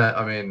 And then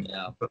I mean,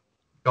 Yeah. but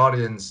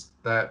Guardians,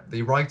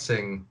 the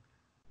writing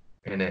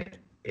in it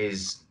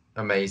is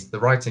amazing. The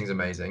writing's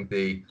amazing.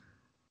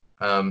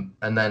 And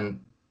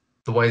then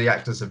the way the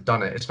actors have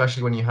done it,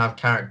 especially when you have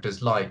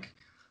characters like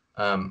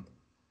um,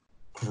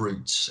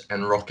 Groot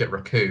and Rocket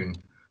Raccoon,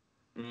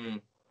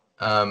 Mm.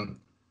 um,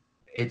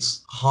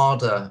 it's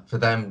harder for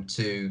them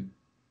to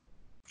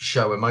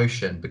show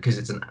emotion because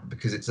it's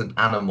an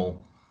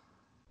animal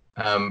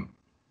um,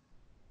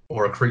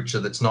 or a creature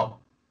that's not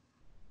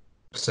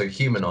so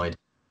humanoid,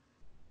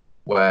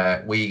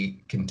 where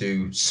we can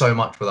do so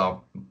much with our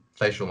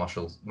facial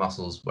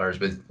muscles, whereas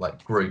with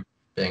like Groot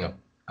being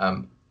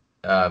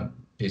a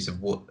piece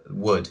of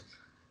wood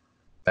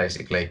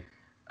basically.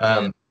 Yeah.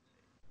 Um,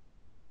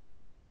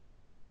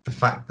 the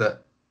fact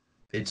that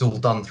it's all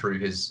done through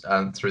his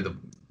through the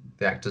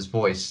actor's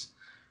voice,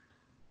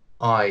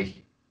 I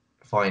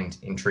find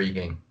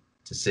intriguing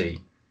to see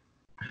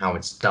how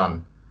it's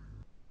done.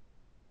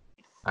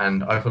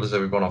 And I feel as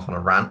though we've gone off on a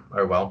rant.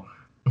 Oh well.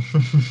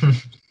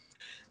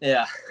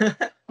 Yeah.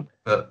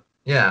 But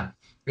yeah,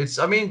 it's.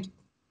 I mean,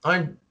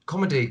 I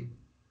comedy.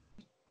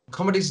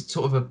 Comedy's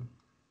sort of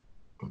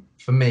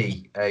for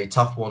me a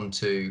tough one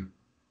to,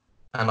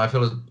 and I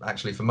feel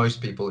actually for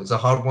most people it's a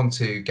hard one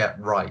to get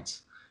right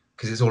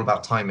because it's all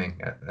about timing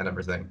and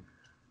everything.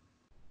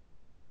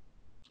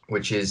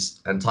 Which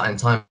is and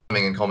timing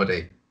in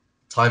comedy,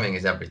 timing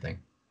is everything.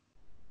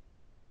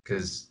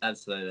 Because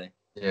Absolutely.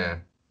 yeah,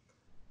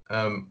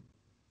 um,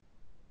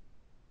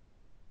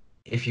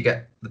 if you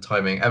get the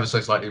timing ever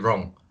so slightly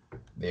wrong,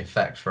 the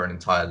effect for an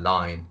entire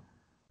line,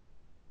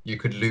 you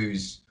could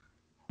lose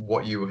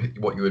what you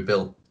would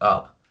build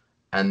up,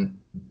 and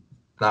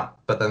that.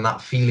 But then that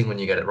feeling when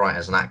you get it right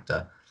as an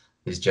actor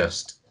is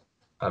just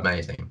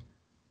amazing.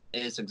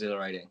 It is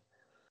exhilarating.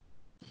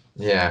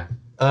 Yeah.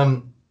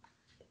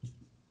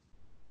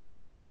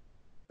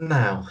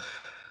 Now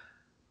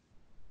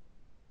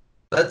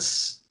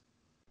let's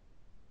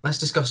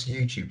discuss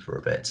YouTube for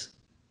a bit.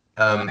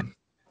 Right.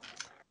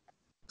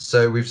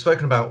 So we've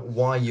spoken about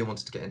why you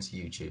wanted to get into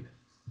YouTube.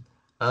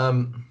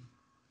 Um,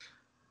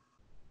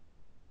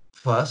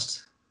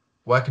 First,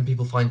 where can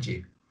people find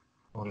you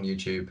on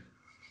YouTube?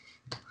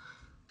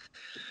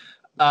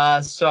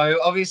 So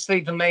obviously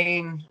the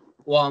main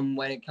one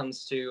when it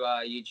comes to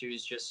YouTube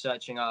is just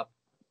searching up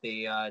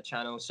the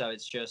channel. So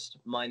it's just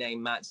my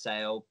name, Matt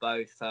Sale.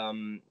 Both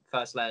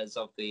first letters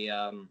of the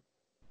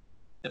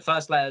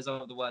first letters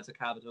of the words are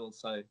capital,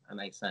 so that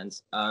makes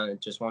sense.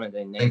 Just wanted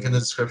to name Link in the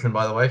description,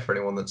 by the way, for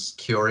anyone that's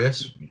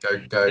curious.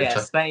 Go Yes,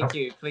 check it thank out.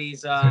 you.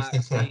 Please,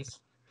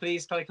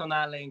 please click on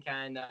that link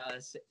and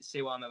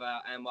see what I'm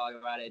about. And while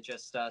you're at it,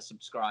 just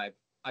subscribe.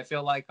 I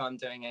feel like I'm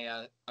doing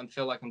a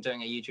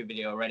YouTube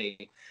video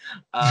already.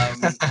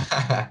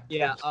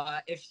 Yeah.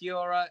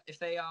 If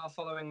they are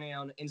following me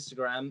on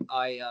Instagram,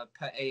 I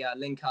put a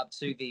link up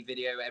to the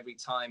video every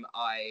time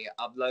I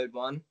upload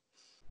one.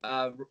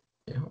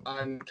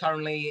 I'm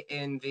currently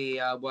in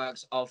the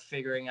works of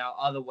figuring out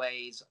other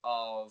ways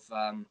of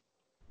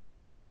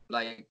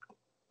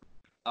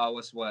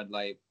what's the word,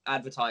 like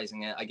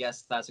advertising it. I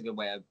guess that's a good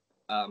way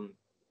of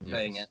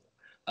putting it.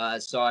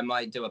 So I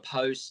might do a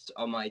post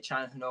on my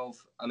channel,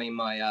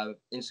 my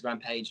Instagram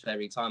page for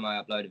every time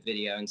I upload a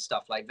video and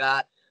stuff like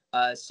that.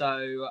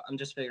 So I'm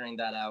just figuring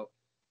that out.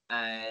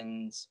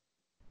 And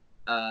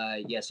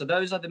yeah, so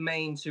those are the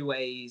main two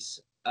ways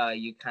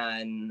you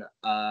can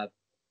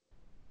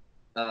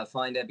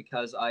find it,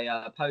 because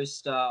I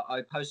post on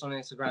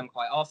Instagram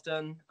quite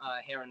often,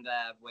 here and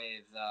there,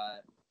 with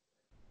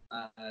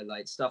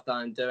like stuff that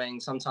I'm doing.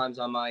 Sometimes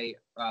I might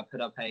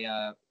put up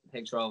a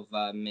picture of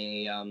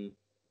me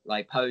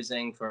like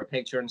posing for a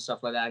picture and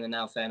stuff like that in an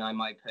outfit, and I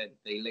might put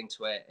the link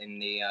to it in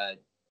the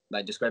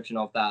like description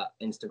of that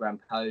Instagram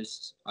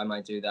post. I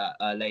might do that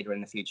later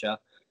in the future.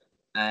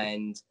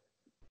 And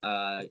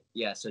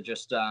yeah, so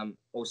just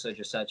also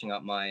just searching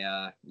up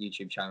my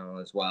YouTube channel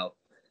as well.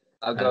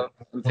 I'm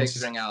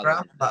figuring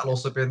out. That'll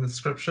also be in the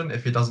description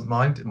if he doesn't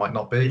mind. It might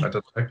not be. I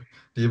don't know.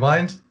 Do you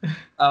mind?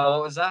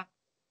 What was that?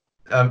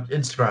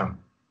 Instagram.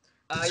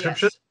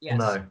 Description? Yes.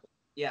 No.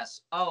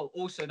 Yes. Oh,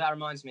 also that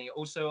reminds me.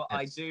 Also, yes.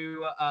 I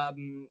do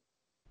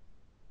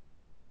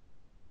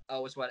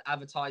what's what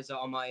advertiser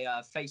on my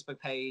Facebook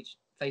page.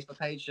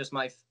 Just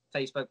my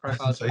Facebook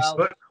profile as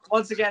well.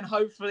 Once again,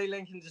 hopefully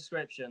link in the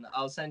description.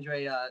 I'll send you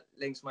a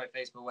link to my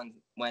Facebook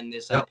when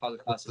this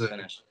podcast is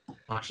finished.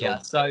 Yeah.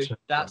 So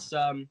that's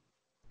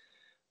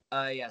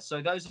yeah.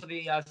 So those are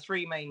the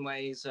three main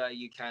ways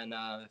you can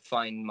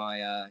find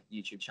my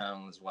YouTube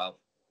channel as well.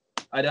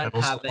 I don't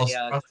have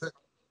a.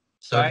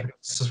 Sorry. Don't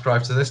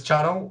subscribe to this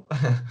channel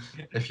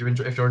if you're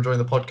enjoying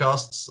the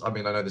podcasts. I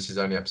mean, I know this is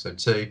only episode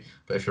 2,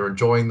 but if you're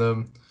enjoying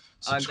them,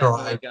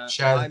 subscribe,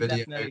 share the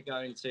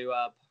video.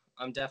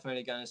 I'm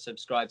definitely going to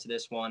subscribe to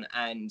this one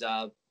and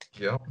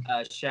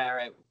share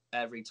it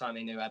every time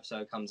a new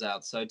episode comes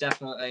out. So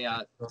definitely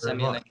send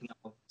me a link and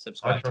I'll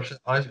subscribe.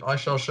 I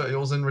shall show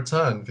yours in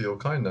return for your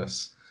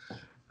kindness.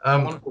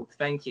 Wonderful,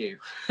 thank you.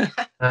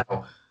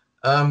 Now,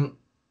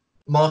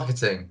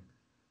 marketing.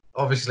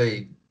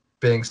 Obviously,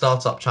 being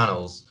startup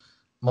channels,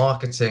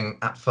 marketing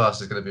at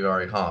first is going to be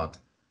very hard.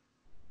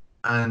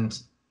 And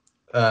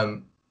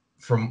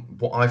from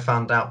what I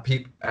found out,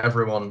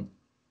 everyone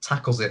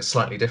tackles it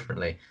slightly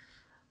differently.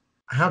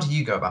 How do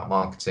you go about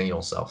marketing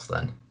yourself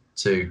then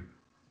to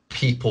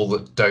people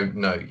that don't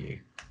know you?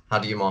 How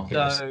do you market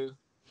yourself?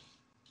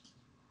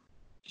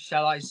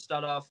 Shall I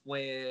start off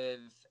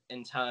with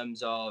in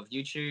terms of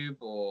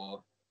YouTube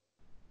or?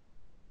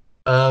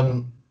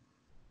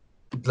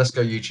 Let's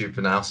go YouTube for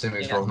now,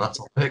 assuming we're on that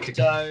topic.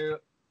 So,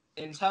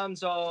 in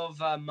terms of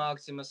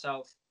marketing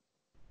myself,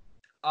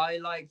 I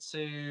like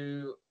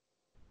to.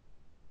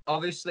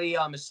 Obviously,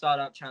 I'm a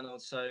startup channel,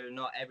 so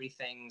not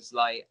everything's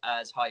like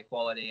as high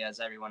quality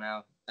as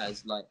everyone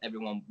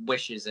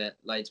wishes it.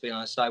 Like, to be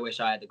honest, I wish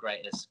I had the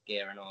greatest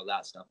gear and all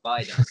that stuff, but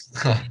I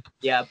don't.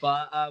 Yeah,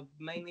 but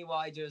mainly what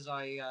I do is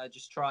I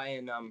just try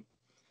and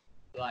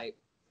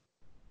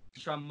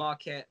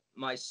market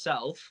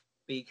myself,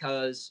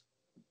 because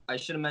I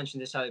should have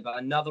mentioned this earlier, but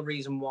another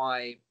reason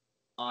why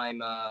I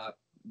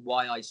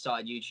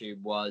started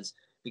YouTube was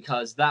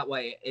because that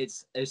way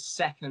it's a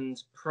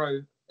second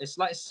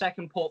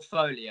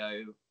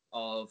portfolio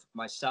of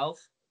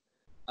myself,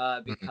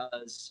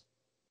 because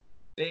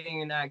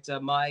being an actor,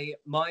 my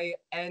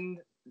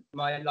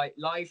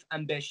life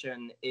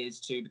ambition is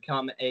to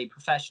become a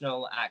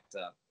professional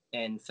actor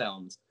in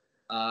films,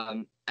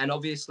 and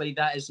obviously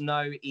that is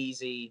no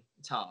easy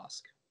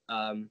task.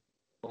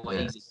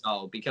 Easy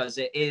goal, because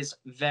it is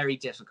very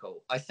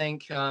difficult. I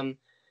think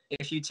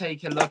if you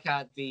take a look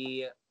at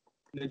the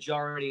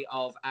majority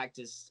of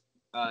actors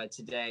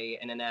today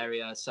in an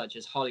area such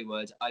as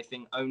Hollywood, I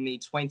think only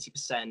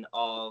 20%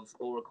 of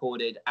all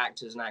recorded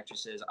actors and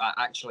actresses are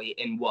actually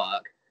in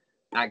work,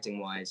 acting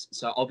wise.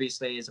 So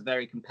obviously it's a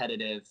very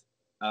competitive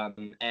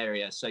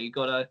area. So you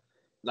gotta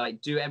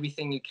do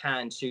everything you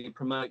can to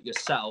promote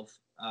yourself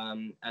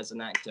as an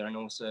actor, and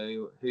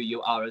also who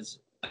you are as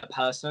a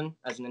person,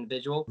 as an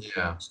individual.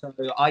 Yeah. So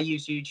I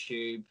use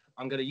YouTube.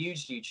 I'm going to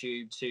use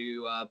YouTube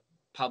to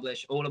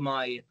publish all of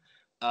my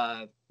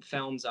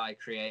films I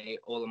create,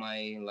 all of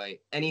my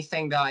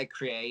anything that I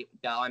create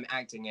that I'm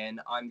acting in,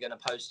 I'm going to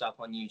post up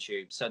on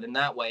YouTube. So then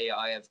that way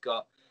I have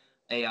got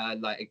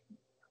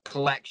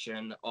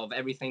collection of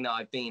everything that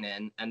I've been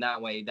in, and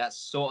that way that's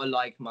sort of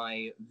like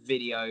my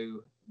video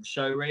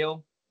show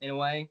reel in a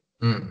way,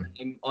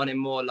 on a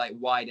more like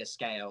wider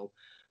scale,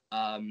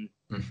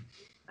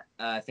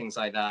 things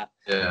like that.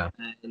 Yeah.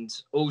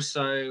 And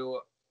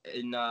also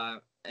in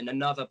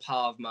another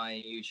part of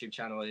my YouTube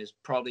channel is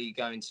probably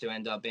going to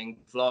end up being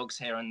vlogs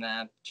here and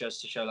there,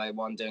 just to show like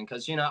what I'm doing,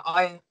 because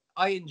I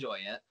enjoy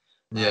it.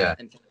 Yeah.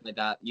 And things like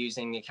that,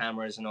 using the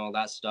cameras and all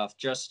that stuff,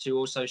 just to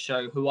also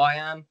show who I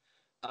am.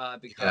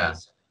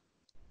 Because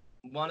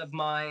one of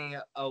my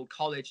old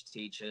college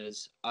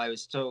teachers, I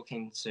was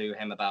talking to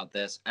him about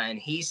this, and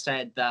he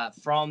said that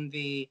from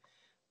the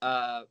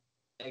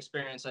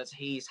experience that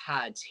he's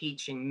had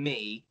teaching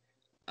me,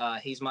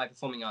 he's my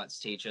performing arts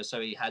teacher,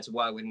 so he had to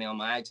work with me on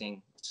my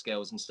acting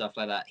skills and stuff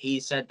like that. He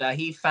said that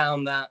he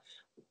found that,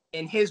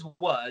 in his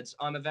words,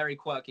 I'm a very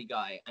quirky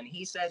guy, and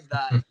he said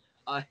that,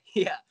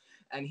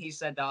 and he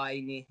said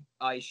that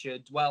I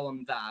should dwell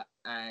on that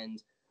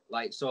and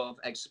like sort of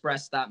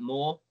express that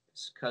more,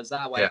 because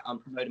that way I'm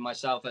promoting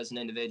myself as an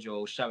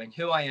individual, showing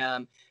who I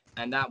am,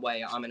 and that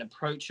way I'm an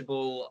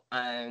approachable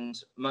and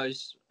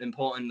most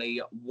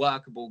importantly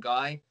workable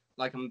guy.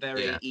 Like, I'm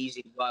very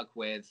easy to work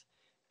with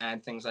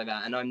and things like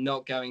that, and I'm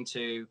not going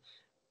to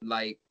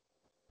like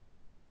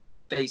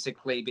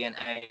basically be an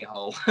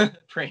a-hole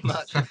pretty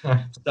much.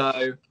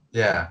 So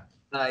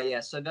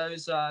so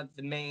those are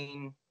the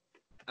main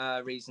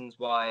reasons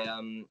why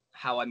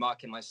how I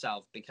market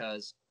myself,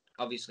 because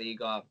obviously you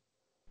got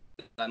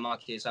to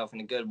market yourself in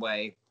a good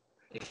way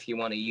if you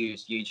want to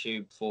use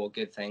YouTube for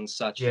good things,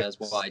 such as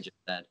what I just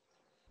said.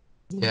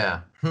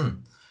 Yeah.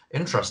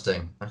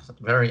 Interesting.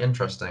 Very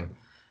interesting.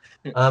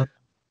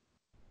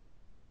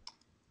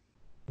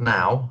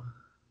 Now,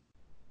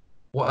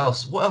 what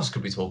else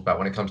could we talk about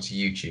when it comes to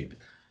YouTube?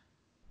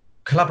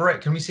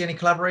 Can we see any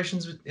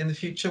collaborations in the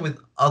future with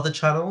other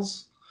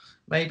channels,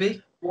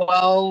 maybe?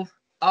 Well,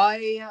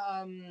 I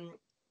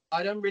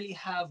don't really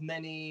have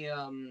many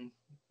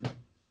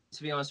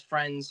to be honest,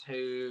 friends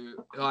who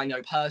I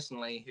know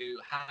personally who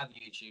have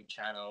YouTube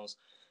channels.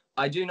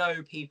 I do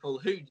know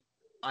people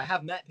I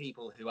have met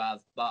people who have,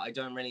 but I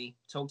don't really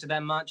talk to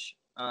them much.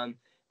 And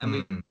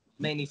we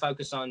mainly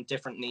focus on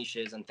different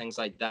niches and things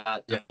like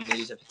that. Yeah.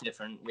 These are for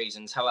different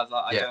reasons. However,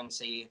 I don't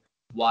see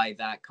why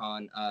that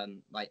can't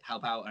like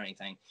help out or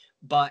anything.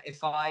 But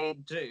if I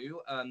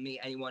do meet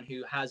anyone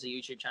who has a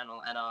YouTube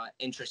channel and are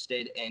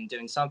interested in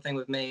doing something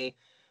with me,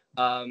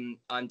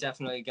 I'm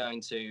definitely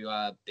going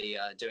to be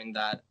doing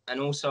that. And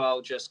also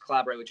I'll just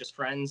collaborate with just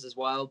friends as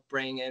well,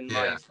 bring in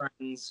my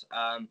friends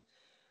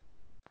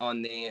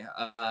on the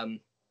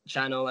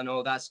channel and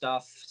all that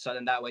stuff, so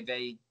then that way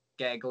they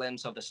get a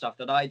glimpse of the stuff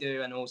that I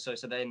do, and also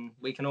so then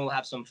we can all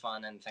have some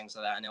fun and things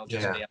like that, and it'll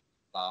just be a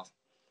laugh.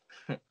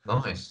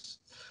 Nice.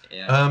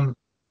 Yeah.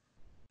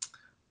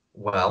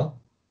 Well,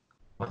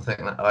 I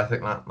think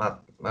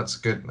that's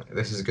good.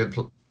 This is a good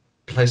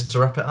place to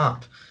wrap it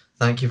up.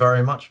 Thank you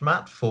very much,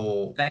 Matt,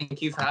 for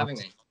Thank you for having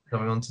me.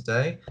 Coming on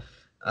today.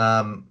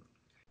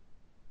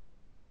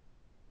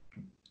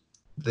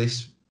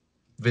 This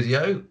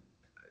video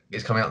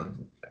is coming out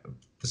at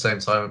the same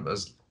time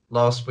as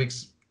last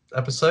week's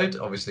episode.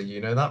 Obviously, you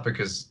know that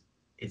because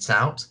it's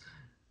out,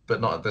 but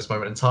not at this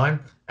moment in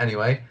time.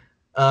 Anyway,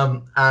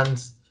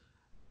 and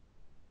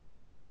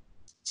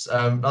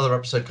another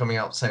episode coming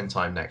out same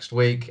time next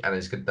week, and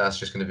that's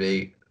just going to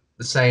be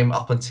the same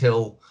up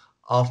until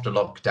after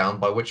lockdown,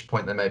 by which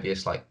point there may be a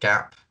slight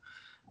gap,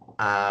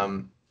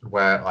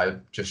 where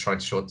I'm just trying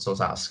to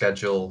sort out a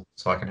schedule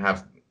so I can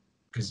have,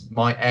 because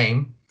my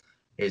aim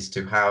is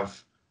to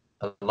have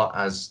a lot,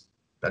 as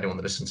anyone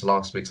that listened to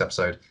last week's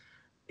episode,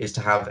 is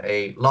to have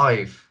a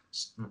live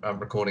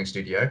recording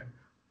studio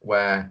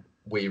where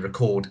we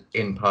record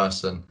in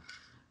person,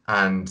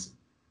 and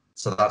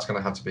so that's going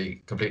to have to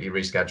be completely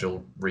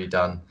rescheduled,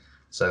 redone.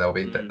 So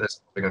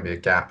there's going to be a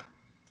gap,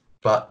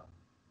 but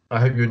I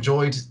hope you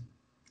enjoyed.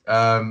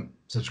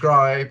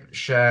 Subscribe,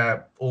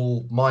 share.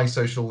 All my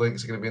social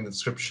links are going to be in the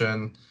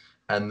description,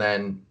 and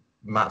then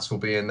Matt's will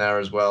be in there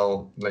as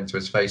well, linked to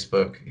his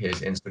Facebook,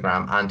 his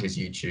Instagram, and his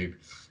YouTube.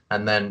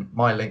 And then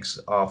my links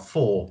are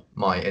for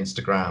my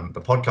Instagram,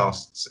 the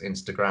podcast's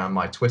Instagram,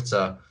 my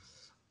Twitter.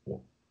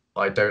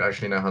 I don't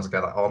actually know how to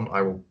get that on.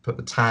 I will put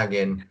the tag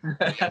in.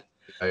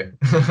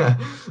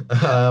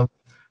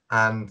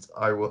 And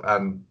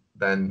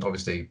then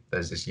obviously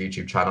there's this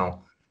YouTube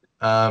channel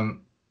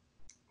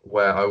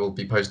where I will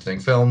be posting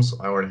films.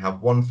 I already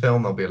have one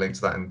film. There'll be a link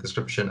to that in the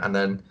description, and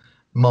then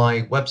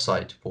my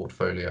website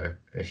portfolio.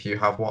 If you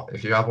have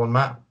one,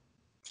 Matt,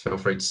 feel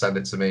free to send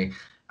it to me,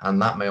 and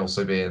that may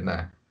also be in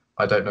there.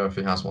 I don't know if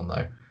he has one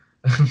though.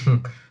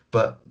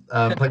 But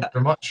thank you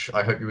very much.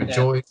 I hope you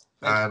enjoyed.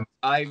 And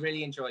I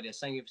really enjoyed this.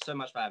 Thank you so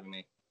much for having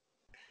me.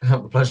 The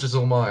pleasure's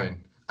all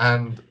mine.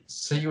 And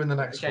see you in the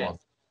next one.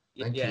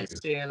 Thank you.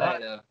 See you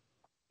later.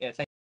 Yeah,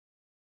 thank